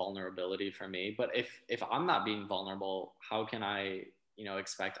level of vulnerability for me. But if I'm not being vulnerable, how can I, you know,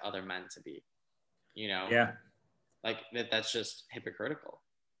 expect other men to be, you know? Yeah. Like that's just hypocritical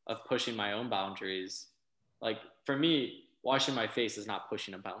of pushing my own boundaries. Like for me, washing my face is not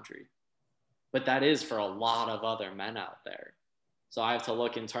pushing a boundary, but that is for a lot of other men out there. So I have to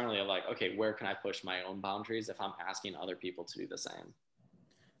look internally of like, okay, where can I push my own boundaries if I'm asking other people to do the same?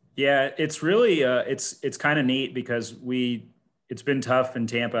 Yeah, it's really, it's kind of neat because it's been tough in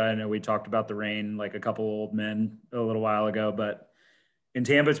Tampa. I know we talked about the rain, like a couple old men a little while ago, but in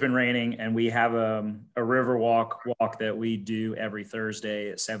Tampa, it's been raining, and we have a river walk that we do every Thursday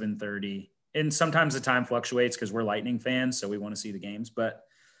at 7:30. And sometimes the time fluctuates because we're Lightning fans, so we want to see the games. But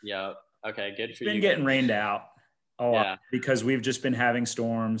yeah, okay, good for you. It's been getting rained out a lot because we've just been having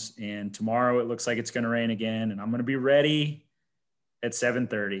storms. And tomorrow it looks like it's going to rain again, and I'm going to be ready at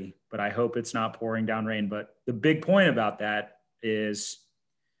 7:30. But I hope it's not pouring down rain. But the big point about that is,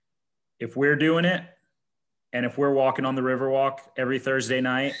 if we're doing it, and if we're walking on the Riverwalk every Thursday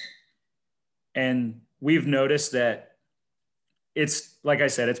night, and we've noticed that it's, like I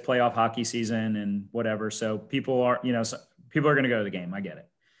said, it's playoff hockey season and whatever. So people are going to go to the game. I get it.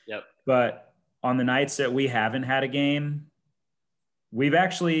 Yep. But on the nights that we haven't had a game,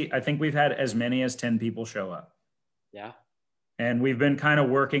 I think we've had as many as 10 people show up. Yeah. And we've been kind of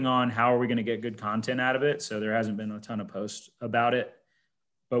working on how are we going to get good content out of it. So there hasn't been a ton of posts about it,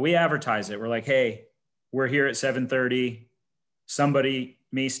 but we advertise it. We're like, hey, we're here at 7:30. Somebody,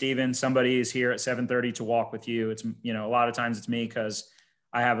 me, Steven, somebody is here at 7:30 to walk with you. It's, a lot of times it's me because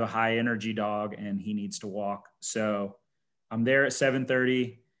I have a high energy dog and he needs to walk. So I'm there at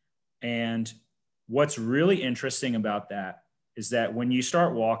 7:30. And what's really interesting about that is that when you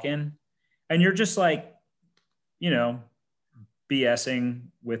start walking and you're just like, BSing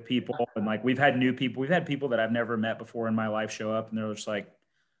with people, and like we've had people that I've never met before in my life show up, and they're just like,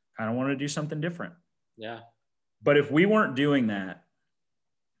 I don't want to do something different. Yeah. But if we weren't doing that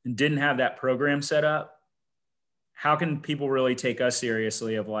and didn't have that program set up, how can people really take us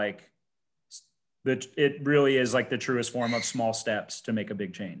seriously of like, it really is like the truest form of small steps to make a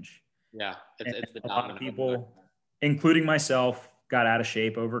big change. Yeah, it's the A lot of domino. people, including myself, got out of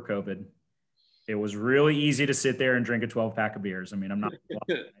shape over COVID. It was really easy to sit there and drink a 12 pack of beers. I mean, I'm not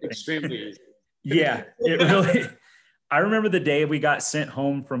Extremely easy. Yeah, it really. I remember the day we got sent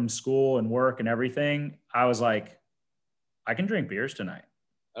home from school and work and everything. I was like, I can drink beers tonight.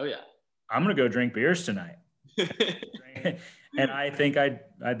 Oh yeah. I'm gonna go drink beers tonight. And I think I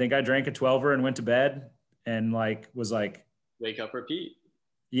drank a 12er and went to bed and like was like, wake up, repeat.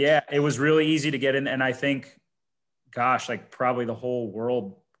 Yeah, it was really easy to get in. And I think, gosh, like probably the whole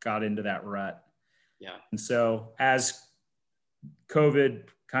world got into that rut. Yeah. And so as COVID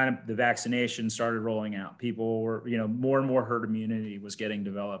kind of the vaccination started rolling out, people were, more and more herd immunity was getting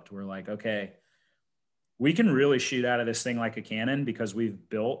developed. We're like, okay, we can really shoot out of this thing like a cannon because we've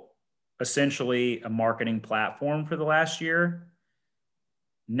built essentially a marketing platform for the last year.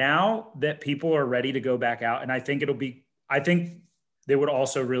 Now that people are ready to go back out, and I think they would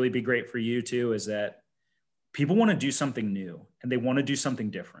also really be great for you too, is that people want to do something new and they want to do something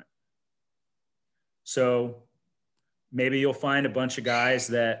different. So maybe you'll find a bunch of guys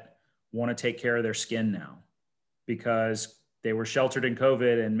that want to take care of their skin now because they were sheltered in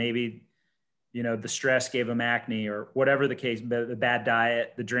COVID and maybe, the stress gave them acne or whatever the case, the bad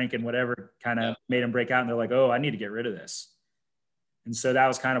diet, the drinking, whatever kind of made them break out. And they're like, oh, I need to get rid of this. And so that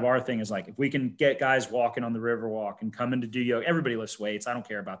was kind of our thing, is like, if we can get guys walking on the river walk and coming to do yoga, everybody lifts weights. I don't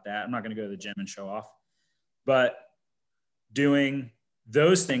care about that. I'm not going to go to the gym and show off, but doing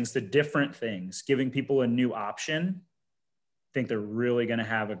those things, the different things, giving people a new option, I think they're really going to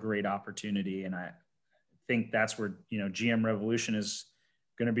have a great opportunity. And I think that's where, GM Revolution is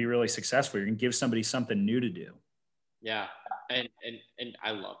going to be really successful. You're going to give somebody something new to do. Yeah. And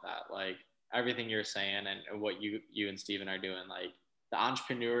I love that. Like everything you're saying and what you and Steven are doing, like the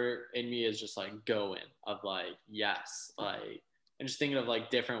entrepreneur in me is just like going of like, yes, like, and just thinking of like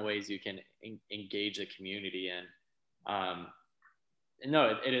different ways you can engage the community. And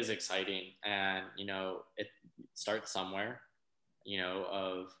no, it is exciting. And, it starts somewhere,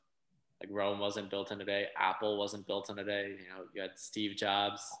 of like Rome wasn't built in a day. Apple wasn't built in a day. You had Steve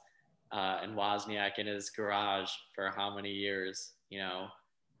Jobs and Wozniak in his garage for how many years,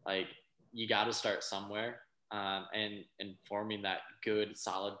 like you got to start somewhere, and forming that good,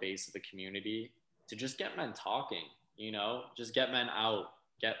 solid base of the community to just get men talking, just get men out,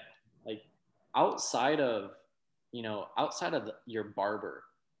 get like outside of your barber,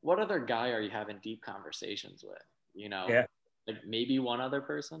 what other guy are you having deep conversations with, Yeah. like maybe one other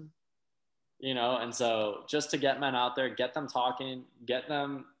person, and so just to get men out there, get them talking, get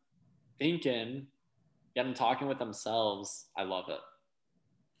them thinking, get them talking with themselves. I love it.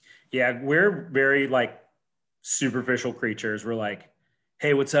 Yeah. We're very like superficial creatures. We're like,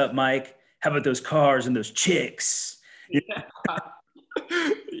 hey, what's up, Mike? How about those cars and those chicks? Yeah.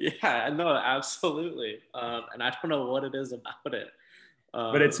 Yeah, no, absolutely. And I don't know what it is about it.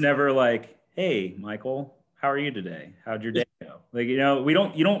 But it's never like, hey, Michael, how are you today? How'd your day go? Like, you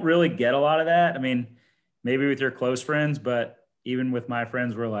don't really get a lot of that. I mean, maybe with your close friends, but even with my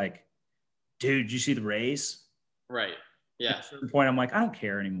friends, we're like, dude, did you see the Rays? Right. Yeah. At a certain point, I'm like, I don't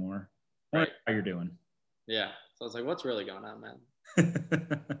care anymore. I don't know how you're doing. Yeah. So I was like, what's really going on, man?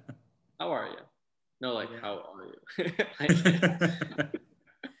 How are you? No, like, how are you?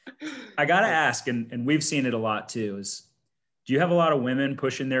 I got to ask, and we've seen it a lot too, is do you have a lot of women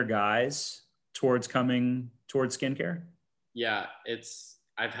pushing their guys towards coming towards skincare? Yeah,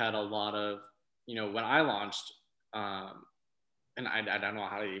 I've had a lot of, when I launched, and I don't know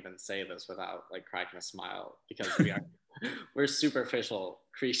how to even say this without like cracking a smile, because we're superficial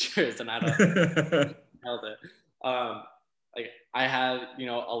creatures, and I don't held it. Like I had,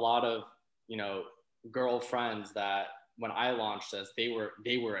 a lot of, girlfriends that when I launched this, they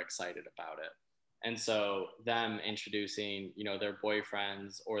were excited about it. And so them introducing, their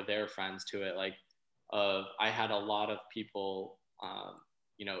boyfriends or their friends to it, like I had a lot of people,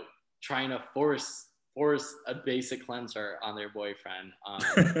 trying to force a basic cleanser on their boyfriend.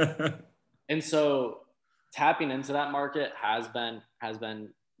 And so tapping into that market has been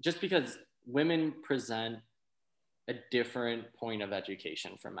just because women present a different point of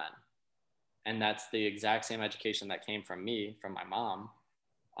education for men. And that's the exact same education that came from me, from my mom.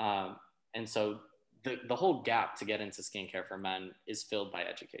 And so the whole gap to get into skincare for men is filled by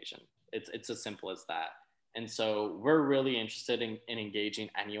education. It's as simple as that. And so we're really interested in engaging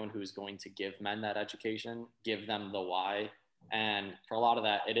anyone who's going to give men that education, give them the why. And for a lot of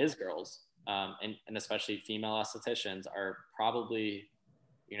that, it is girls. And especially female estheticians are probably,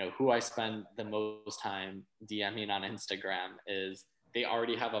 who I spend the most time DMing on Instagram. Is they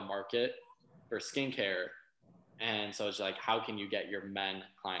already have a market for skincare. And so it's like, how can you get your men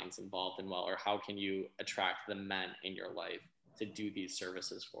clients involved in well, or how can you attract the men in your life to do these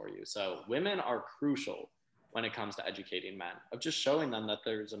services for you? So women are crucial when it comes to educating men, of just showing them that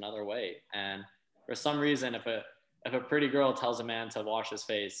there's another way. And for some reason, if a pretty girl tells a man to wash his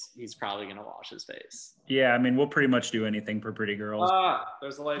face, he's probably going to wash his face. Yeah. I mean, we'll pretty much do anything for pretty girls.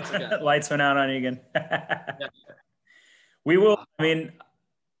 There's the lights again. Lights went out on you again. Yeah. We will. I mean,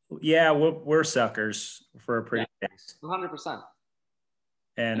 yeah, we're suckers for a pretty face. 100%.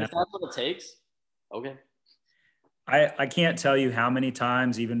 And if that's what it takes, okay. I can't tell you how many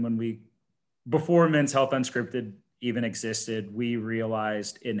times, even when before Men's Health Unscripted even existed, we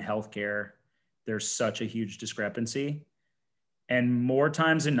realized in healthcare, there's such a huge discrepancy. And more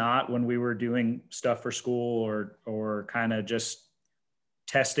times than not, when we were doing stuff for school or kind of just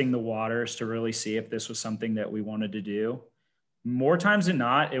testing the waters to really see if this was something that we wanted to do, more times than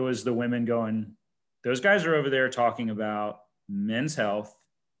not, it was the women going, those guys are over there talking about men's health.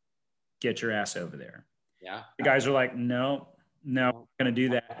 Get your ass over there. Yeah. The guys are like, no, I'm going to do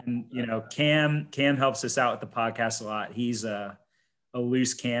that. And, you know, Cam helps us out with the podcast a lot. He's a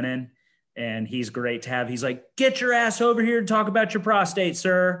loose cannon and he's great to have. He's like, get your ass over here and talk about your prostate,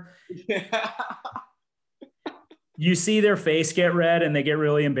 sir. Yeah. You see their face get red and they get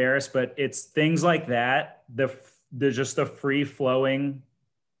really embarrassed, but it's things like that. There's just the free flowing,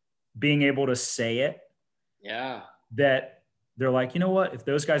 being able to say it. Yeah. That they're like, you know what? If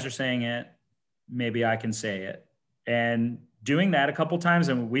those guys are saying it, maybe I can say it. And doing that a couple times,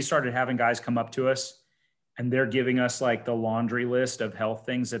 and we started having guys come up to us and they're giving us like the laundry list of health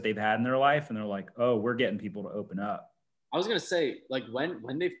things that they've had in their life. And they're like, oh, we're getting people to open up. I was going to say, like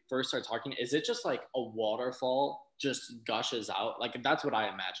when they first start talking, is it just like a waterfall just gushes out? Like that's what I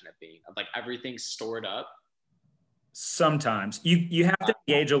imagine it being, like everything's stored up. Sometimes you have to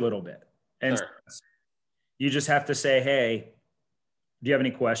engage a little bit. And sure. You just have to say, hey, do you have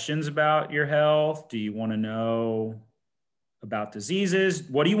any questions about your health? Do you want to know about diseases?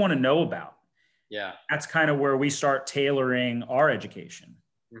 What do you want to know about? Yeah. That's kind of where we start tailoring our education.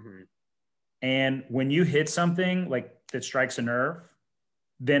 Mm-hmm. And when you hit something like that strikes a nerve,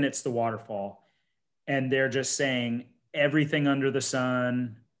 then it's the waterfall. And they're just saying everything under the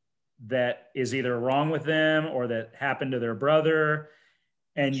sun that is either wrong with them or that happened to their brother.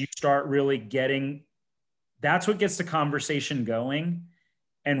 And you start really getting, that's what gets the conversation going.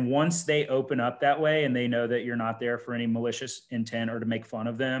 And once they open up that way and they know that you're not there for any malicious intent or to make fun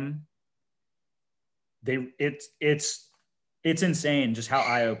of them, it's insane just how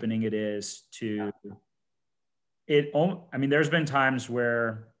eye-opening it is to it. I mean, there's been times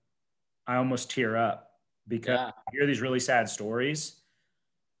where I almost tear up because I hear these really sad stories.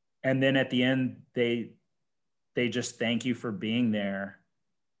 And then at the end, they just thank you for being there.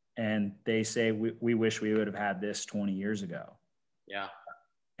 And they say, we wish we would have had this 20 years ago. Yeah.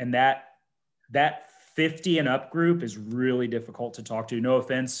 And that 50 and up group is really difficult to talk to. No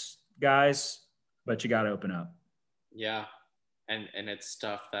offense, guys, but you got to open up. Yeah. And it's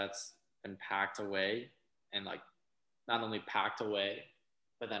stuff that's been packed away and like not only packed away,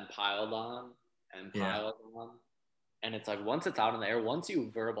 but then piled on and piled on. And it's like, once it's out in the air, once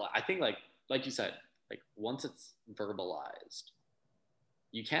you verbalize, I think like you said, like once it's verbalized,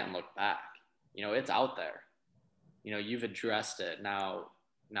 you can't look back. You know, it's out there. You know, you've addressed it. Now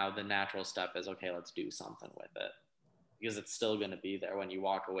the natural step is, okay, let's do something with it, because it's still going to be there when you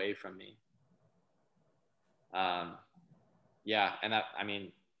walk away from me. Yeah. And that, I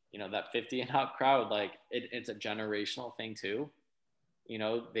mean, you know, that 50 and up crowd, like it's a generational thing too. You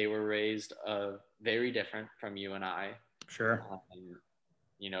know, they were raised very different from you and I. Sure.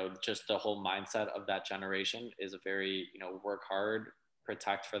 You know, just the whole mindset of that generation is a very, you know, work hard,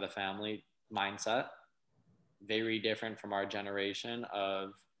 protect for the family mindset. Very different from our generation of,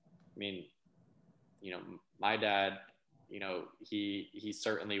 I mean, you know, my dad, you know, he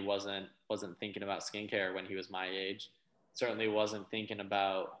certainly wasn't thinking about skincare when he was my age. Certainly wasn't thinking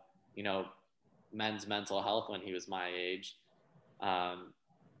about, you know, men's mental health when he was my age.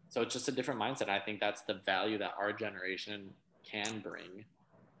 So it's just a different mindset. I think that's the value that our generation can bring.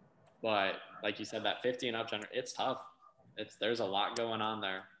 But like you said, that 50 and up it's tough. There's a lot going on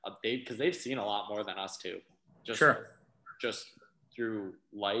there. Because they've seen a lot more than us too. Just through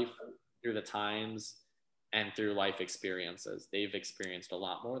life, through the times, and through life experiences. They've experienced a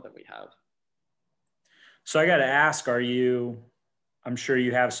lot more than we have. So I got to ask, I'm sure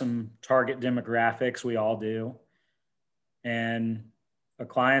you have some target demographics. We all do. And a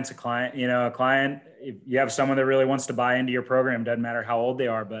client's a client, you know, if you have someone that really wants to buy into your program, doesn't matter how old they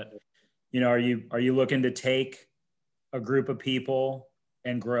are, but, you know, are you looking to take a group of people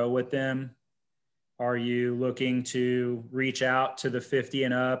and grow with them Are you looking to reach out to the 50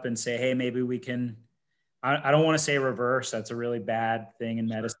 and up and say, hey, maybe we can, I don't want to say reverse. That's a really bad thing in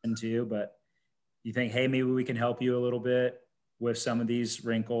medicine too, but you think, hey, maybe we can help you a little bit with some of these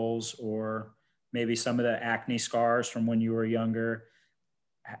wrinkles or maybe some of the acne scars from when you were younger.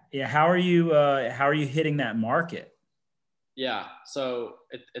 Yeah, how are you hitting that market? Yeah, so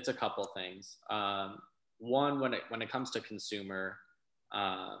it's a couple things. One, when it comes to consumer,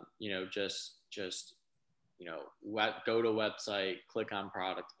 just go to website, click on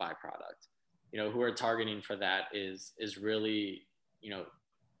product, buy product. Who we're targeting for that is really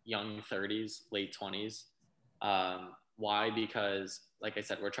young 30s, late 20s. Why? Because like I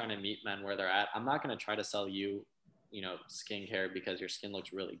said, we're trying to meet men where they're at. I'm not going to try to sell you, skincare because your skin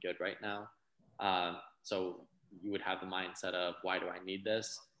looks really good right now. So you would have the mindset of, why do I need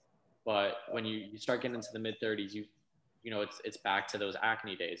this? But when you start getting into the mid 30s, it's back to those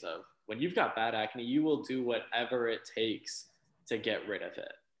acne days of, when you've got bad acne, you will do whatever it takes to get rid of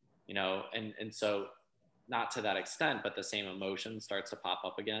it, and so, not to that extent, but the same emotion starts to pop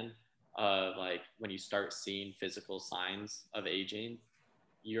up again. Like when you start seeing physical signs of aging,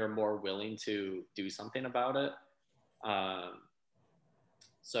 you're more willing to do something about it. Um,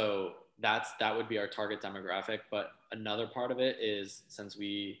 so that would be our target demographic. But another part of it is, since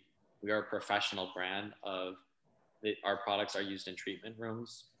we are a professional brand of our products are used in treatment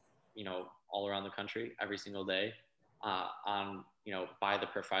rooms, all around the country every single day, by the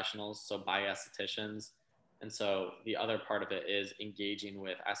professionals, so by estheticians. And so the other part of it is engaging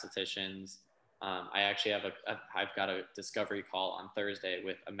with estheticians. I actually I've got a discovery call on Thursday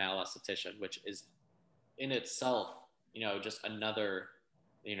with a male esthetician, which is in itself, just another,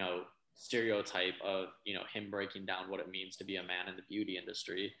 stereotype of, him breaking down what it means to be a man in the beauty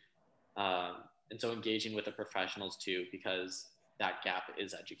industry. And so engaging with the professionals too, because that gap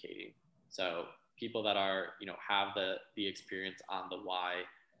is educating. So people that are, have the experience on the why,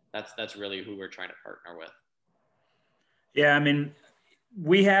 that's really who we're trying to partner with. Yeah, I mean,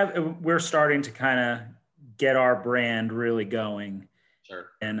 we're starting to kind of get our brand really going. Sure.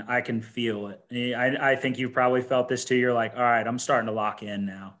 And I can feel it. I think you've probably felt this too. You're like, all right, I'm starting to lock in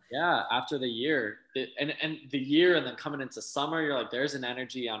now. Yeah, after the year, and the year, and then coming into summer, you're like, there's an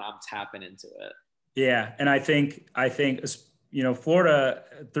energy, and I'm tapping into it. Yeah, and I think Florida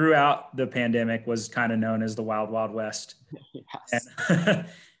throughout the pandemic was kind of known as the Wild Wild West. Yes.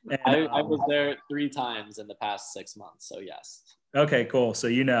 And I was there 3 times in the past 6 months, so yes. Okay, cool. So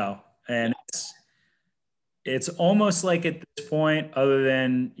and it's almost like at this point, other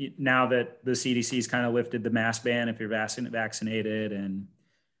than now that the CDC's kind of lifted the mask ban if you're vaccinated and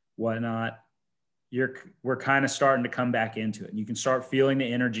whatnot, we're kind of starting to come back into it. And you can start feeling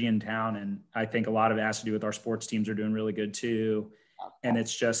the energy in town. And I think a lot of it has to do with our sports teams are doing really good too. And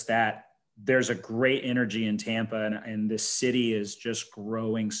it's just that there's a great energy in Tampa, and this city is just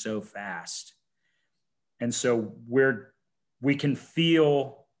growing so fast. And so we can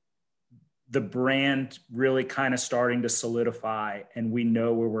feel the brand really kind of starting to solidify, and we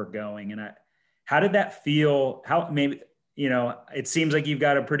know where we're going. And how did that feel? How maybe, it seems like you've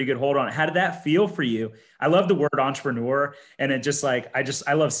got a pretty good hold on it. How did that feel for you? I love the word entrepreneur, and it just like,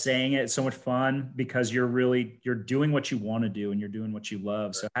 I love saying it. It's so much fun because you're doing what you want to do and you're doing what you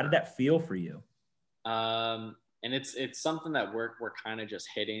love. So how did that feel for you? And it's something that we're kind of just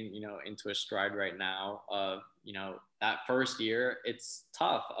hitting, into a stride right now of, that first year, it's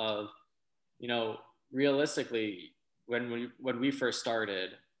tough of, realistically, when we first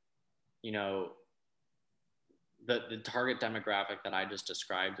started, the target demographic that I just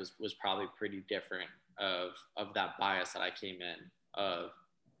described was probably pretty different of that bias that I came in of,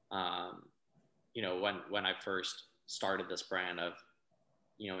 when I first started this brand of,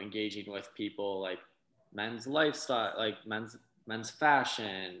 engaging with people like men's lifestyle, like men's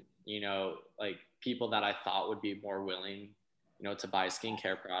fashion, like people that I thought would be more willing, to buy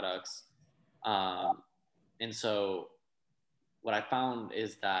skincare products. And so what I found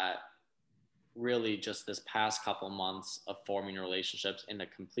is that really just this past couple months of forming relationships in a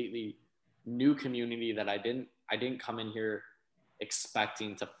completely new community that I didn't come in here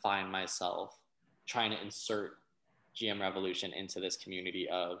expecting to find myself trying to insert GM Revolution into this community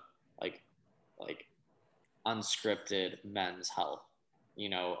of like unscripted men's health,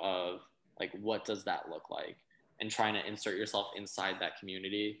 of like, what does that look like, and trying to insert yourself inside that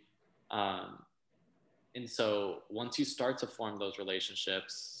community. And so once you start to form those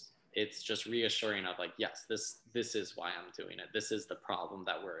relationships, it's just reassuring of like, yes, this is why I'm doing it. This is the problem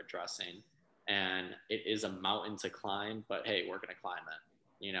that we're addressing. And it is a mountain to climb, but hey, we're going to climb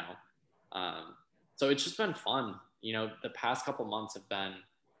it, so it's just been fun. The past couple months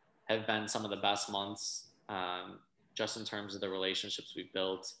have been some of the best months, just in terms of the relationships we've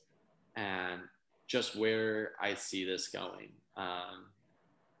built and just where I see this going.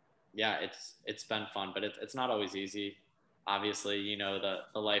 Yeah, it's been fun, but it's not always easy. Obviously, you know,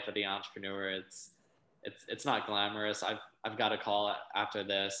 the life of the entrepreneur, it's not glamorous. I've got a call after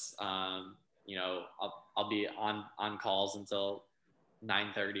this. You know, I'll be on calls until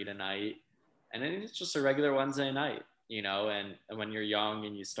 9:30 tonight, and then it's just a regular Wednesday night, you know. And when you're young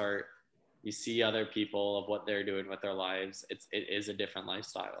and you see other people of what they're doing with their lives, it is a different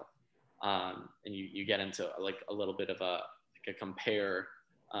lifestyle, and you get into like a little bit of a compare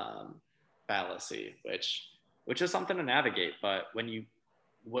fallacy, which is something to navigate. But when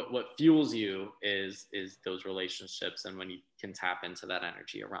what fuels you is those relationships, and when you can tap into that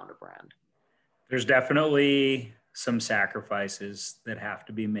energy around a brand. There's definitely some sacrifices that have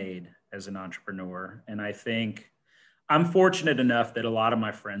to be made as an entrepreneur. And I think I'm fortunate enough that a lot of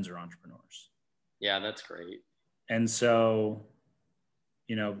my friends are entrepreneurs. Yeah, that's great. And so,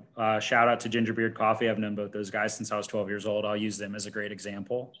 you know, shout out to Gingerbeard Coffee. I've known both those guys since I was 12 years old. I'll use them as a great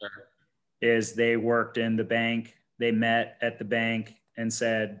example. Sure. Is they worked in the bank. They met at the bank and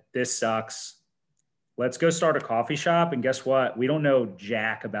said, this sucks. Let's go start a coffee shop. And guess what? We don't know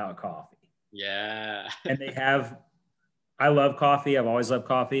jack about coffee. Yeah. And I love coffee. I've always loved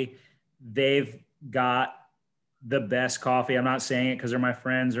coffee. They've got the best coffee. I'm not saying it because they're my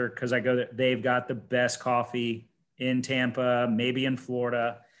friends or because I go there. They've got the best coffee in Tampa, maybe in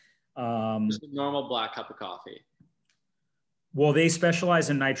Florida. Just a normal black cup of coffee. Well, they specialize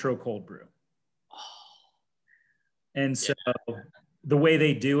in nitro cold brew. And so the way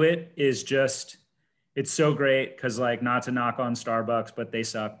they do it is just, it's so great because, like, not to knock on Starbucks, but they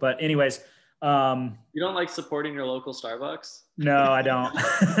suck. But anyways. You don't like supporting your local Starbucks? No, I don't.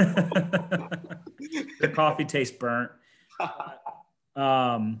 The coffee tastes burnt.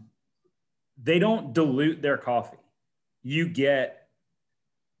 They don't dilute their coffee. You get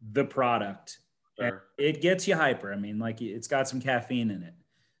the product. Sure. And it gets you hyper. I mean, like, it's got some caffeine in it,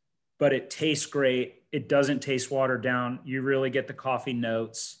 but it tastes great. It doesn't taste watered down. You really get the coffee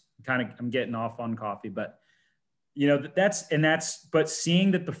notes. I'm getting off on coffee, but you know, but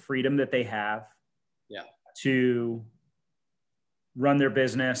seeing that the freedom that they have to run their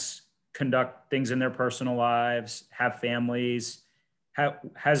business, conduct things in their personal lives, have families,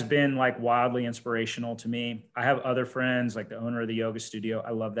 has been like wildly inspirational to me. I have other friends, like the owner of the yoga studio.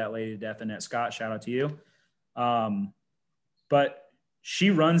 I love that lady to death, Annette Scott. Shout out to you. But she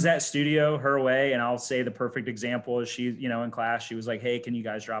runs that studio her way. And I'll say the perfect example is she, you know, in class, she was like, hey, can you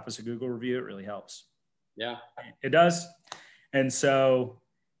guys drop us a Google review? It really helps. Yeah, it does. And so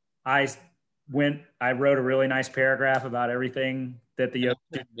I wrote a really nice paragraph about everything that the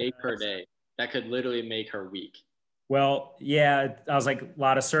yoga make her day. That could literally make her week. Well, yeah, I was like, a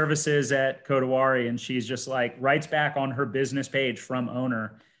lot of services at Kodawari, and she's just like, writes back on her business page from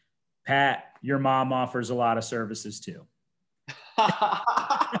owner, Pat, your mom offers a lot of services too.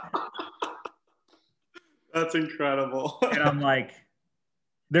 That's incredible. And I'm like,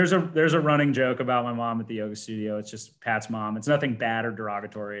 there's a running joke about my mom at the yoga studio. It's just Pat's mom. It's nothing bad or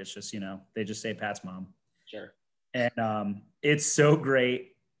derogatory. It's just, you know, they just say Pat's mom. Sure. And it's so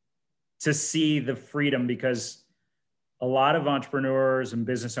great to see the freedom, because a lot of entrepreneurs and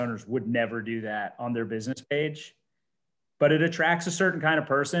business owners would never do that on their business page, but it attracts a certain kind of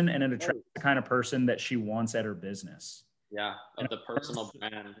person, and it attracts the kind of person that she wants at her business. Yeah. Of the personal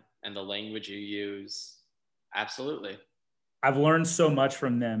brand and the language you use. Absolutely. I've learned so much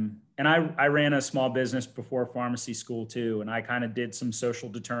from them. And I ran a small business before pharmacy school too. And I kind of did some social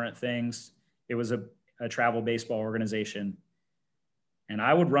deterrent things. It was a travel baseball organization. And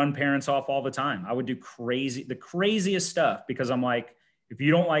I would run parents off all the time. I would do the craziest stuff, because I'm like, if you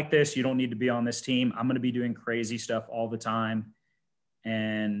don't like this, you don't need to be on this team. I'm going to be doing crazy stuff all the time.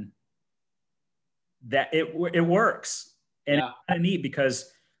 And that it works. And it's kind of neat,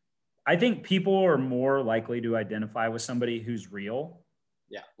 because I think people are more likely to identify with somebody who's real.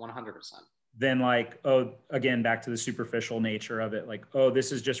 Yeah, 100%. Than like, oh, again, back to the superficial nature of it. Like, oh,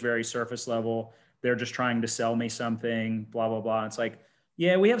 this is just very surface level. They're just trying to sell me something, blah, blah, blah. It's like,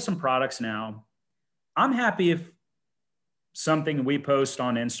 yeah, we have some products now. I'm happy if something we post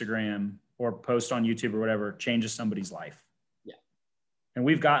on Instagram or post on YouTube or whatever changes somebody's life. Yeah. And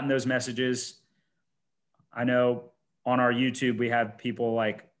we've gotten those messages. I know on our YouTube, we have people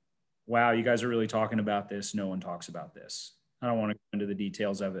like, wow, you guys are really talking about this. No one talks about this. I don't want to go into the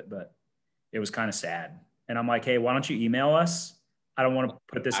details of it, but it was kind of sad. And I'm like, hey, why don't you email us? I don't want to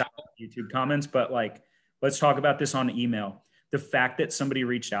put this out in YouTube comments, but like, let's talk about this on email. The fact that somebody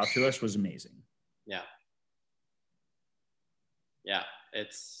reached out to us was amazing. Yeah. Yeah.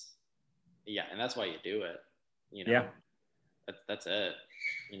 It's yeah, and that's why you do it, you know. Yeah. That's it,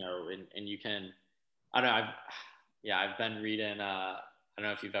 you know. And you can, I don't know, I've been reading, I don't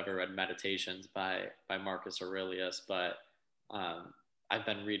know if you've ever read Meditations by Marcus Aurelius, but I've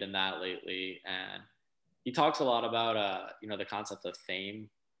been reading that lately, and he talks a lot about you know, the concept of fame,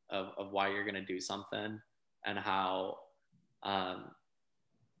 of why you're going to do something, and how um,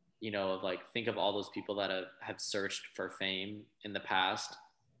 you know, of like, think of all those people that have searched for fame in the past,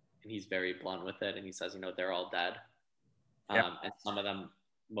 and he's very blunt with it, and he says, you know, they're all dead. Yep. And some of them,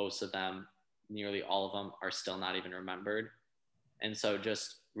 most of them, nearly all of them are still not even remembered. And so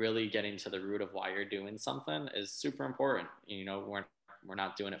just really getting to the root of why you're doing something is super important. You know, we're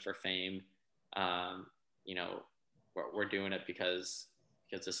not doing it for fame. You know, we're doing it because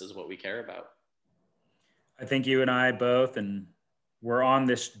this is what we care about. I think you and I both, and we're on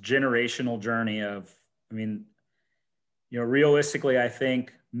this generational journey of, I mean, you know, realistically, I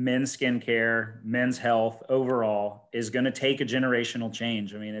think men's skincare, men's health overall is going to take a generational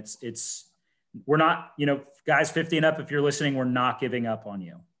change. I mean, we're not, you know, guys 50 and up, if you're listening, we're not giving up on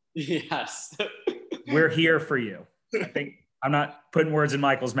you. Yes. We're here for you. I think I'm not putting words in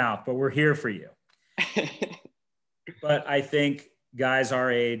Michael's mouth, but we're here for you. But I think guys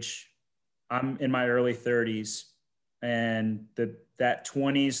our age, I'm in my early 30s, and that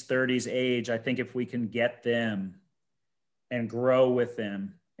 20s, 30s age, I think if we can get them and grow with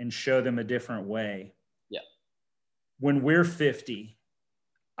them and show them a different way. Yeah. When we're 50,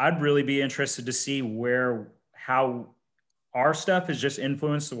 I'd really be interested to see how our stuff has just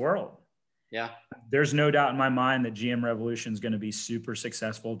influenced the world. Yeah. There's no doubt in my mind that GM Revolution is going to be super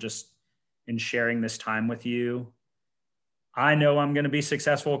successful just in sharing this time with you. I know I'm going to be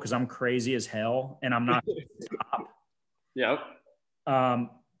successful because I'm crazy as hell and I'm not going to stop. Yep.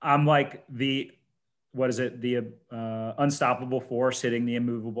 I'm like the unstoppable force hitting the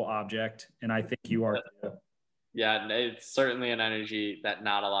immovable object. And I think you are too. Yeah, it's certainly an energy that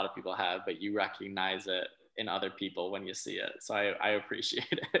not a lot of people have, but you recognize it in other people when you see it. So I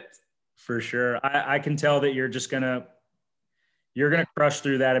appreciate it. For sure. I can tell that you're going to crush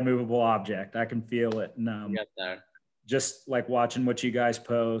through that immovable object. I can feel it. And Get there. just like watching what you guys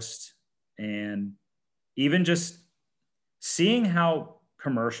post, and even just seeing how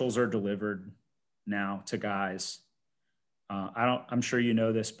commercials are delivered now to guys. I'm sure you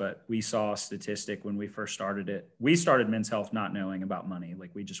know this, but we saw a statistic when we first started it. We started Men's Health not knowing about money.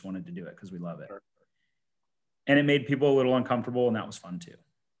 Like, we just wanted to do it because we love it. Sure. And it made people a little uncomfortable, and that was fun too.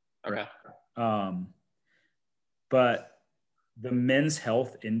 Okay. But the men's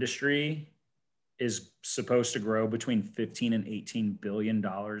health industry is supposed to grow between 15 and $18 billion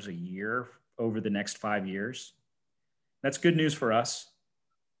a year over the next 5 years. That's good news for us.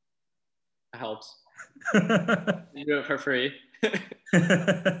 It helps. You do it for free.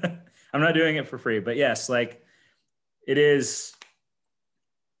 I'm not doing it for free, but yes, like it is.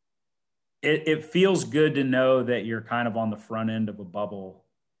 It feels good to know that you're kind of on the front end of a bubble.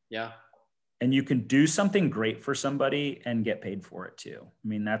 Yeah. And you can do something great for somebody and get paid for it too. I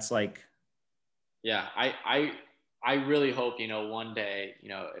mean, that's like. Yeah, I really hope, you know, one day, you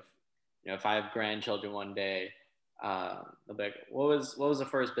know, if I have grandchildren one day, they'll be like, what was the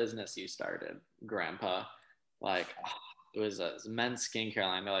first business you started, Grandpa? Like, it was a men's skincare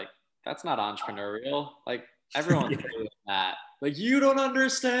line. They're like, that's not entrepreneurial. Like, everyone's doing that. Like, you don't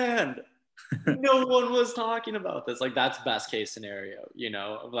understand. No one was talking about this. Like, that's best case scenario, you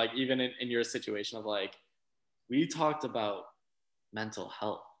know, like even in your situation of like, we talked about mental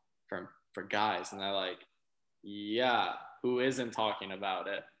health for guys, and they're like, yeah, who isn't talking about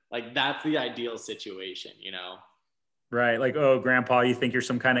it? Like, that's the ideal situation, you know? Right. Like, oh, Grandpa, you think you're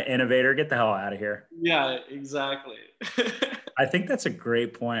some kind of innovator? Get the hell out of here. Yeah, exactly. I think that's a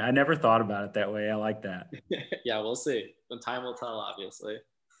great point. I never thought about it that way. I like that. Yeah, we'll see. The time will tell, obviously.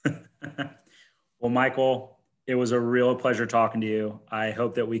 Well, Michael, it was a real pleasure talking to you. I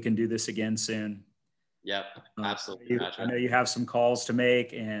hope that we can do this again soon. Yep, absolutely. I know you have some calls to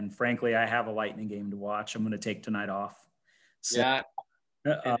make, and frankly, I have a Lightning game to watch. I'm going to take tonight off. So, yeah.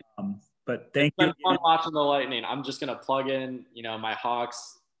 But thank you. It's been fun watching the Lightning. I'm just going to plug in, you know, my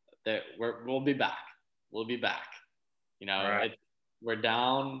Hawks. That we'll be back. We'll be back. You know, right. We're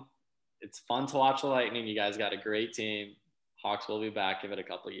down. It's fun to watch the Lightning. You guys got a great team. Hawks will be back. Give it a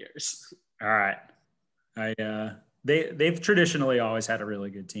couple of years. All right. They've traditionally always had a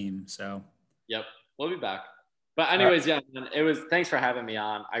really good team. So. Yep, we'll be back. But anyways, yeah, man, thanks for having me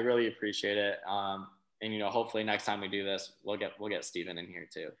on. I really appreciate it. And you know, hopefully next time we do this, we'll get Steven in here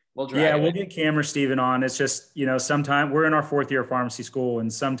too. We'll get Cam or Steven on. It's just, you know, sometimes we're in our 4th year of pharmacy school,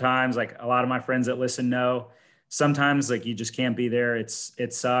 and sometimes, like, a lot of my friends that listen know, sometimes like you just can't be there. It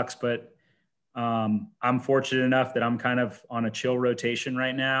sucks, but I'm fortunate enough that I'm kind of on a chill rotation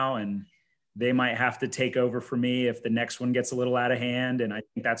right now, and they might have to take over for me if the next one gets a little out of hand. And I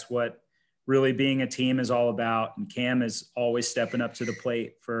think that's what really being a team is all about. And Cam is always stepping up to the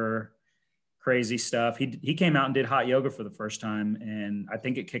plate for crazy stuff. He came out and did hot yoga for the first time, and I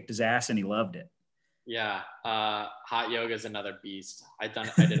think it kicked his ass and he loved it. Yeah. Hot yoga is another beast. I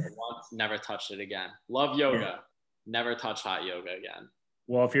did it once, never touched it again. Love yoga. Never touch hot yoga again.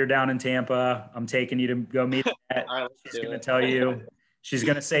 Well, if you're down in Tampa, I'm taking you to go meet Annette. All right, she's going to tell you, she's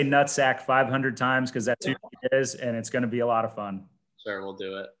going to say nutsack 500 times because that's who she is, and it's going to be a lot of fun. Sure, we'll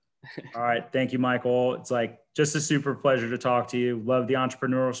do it. All right. Thank you, Michael. It's like just a super pleasure to talk to you. Love the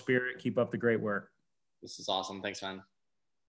entrepreneurial spirit. Keep up the great work. This is awesome. Thanks, man.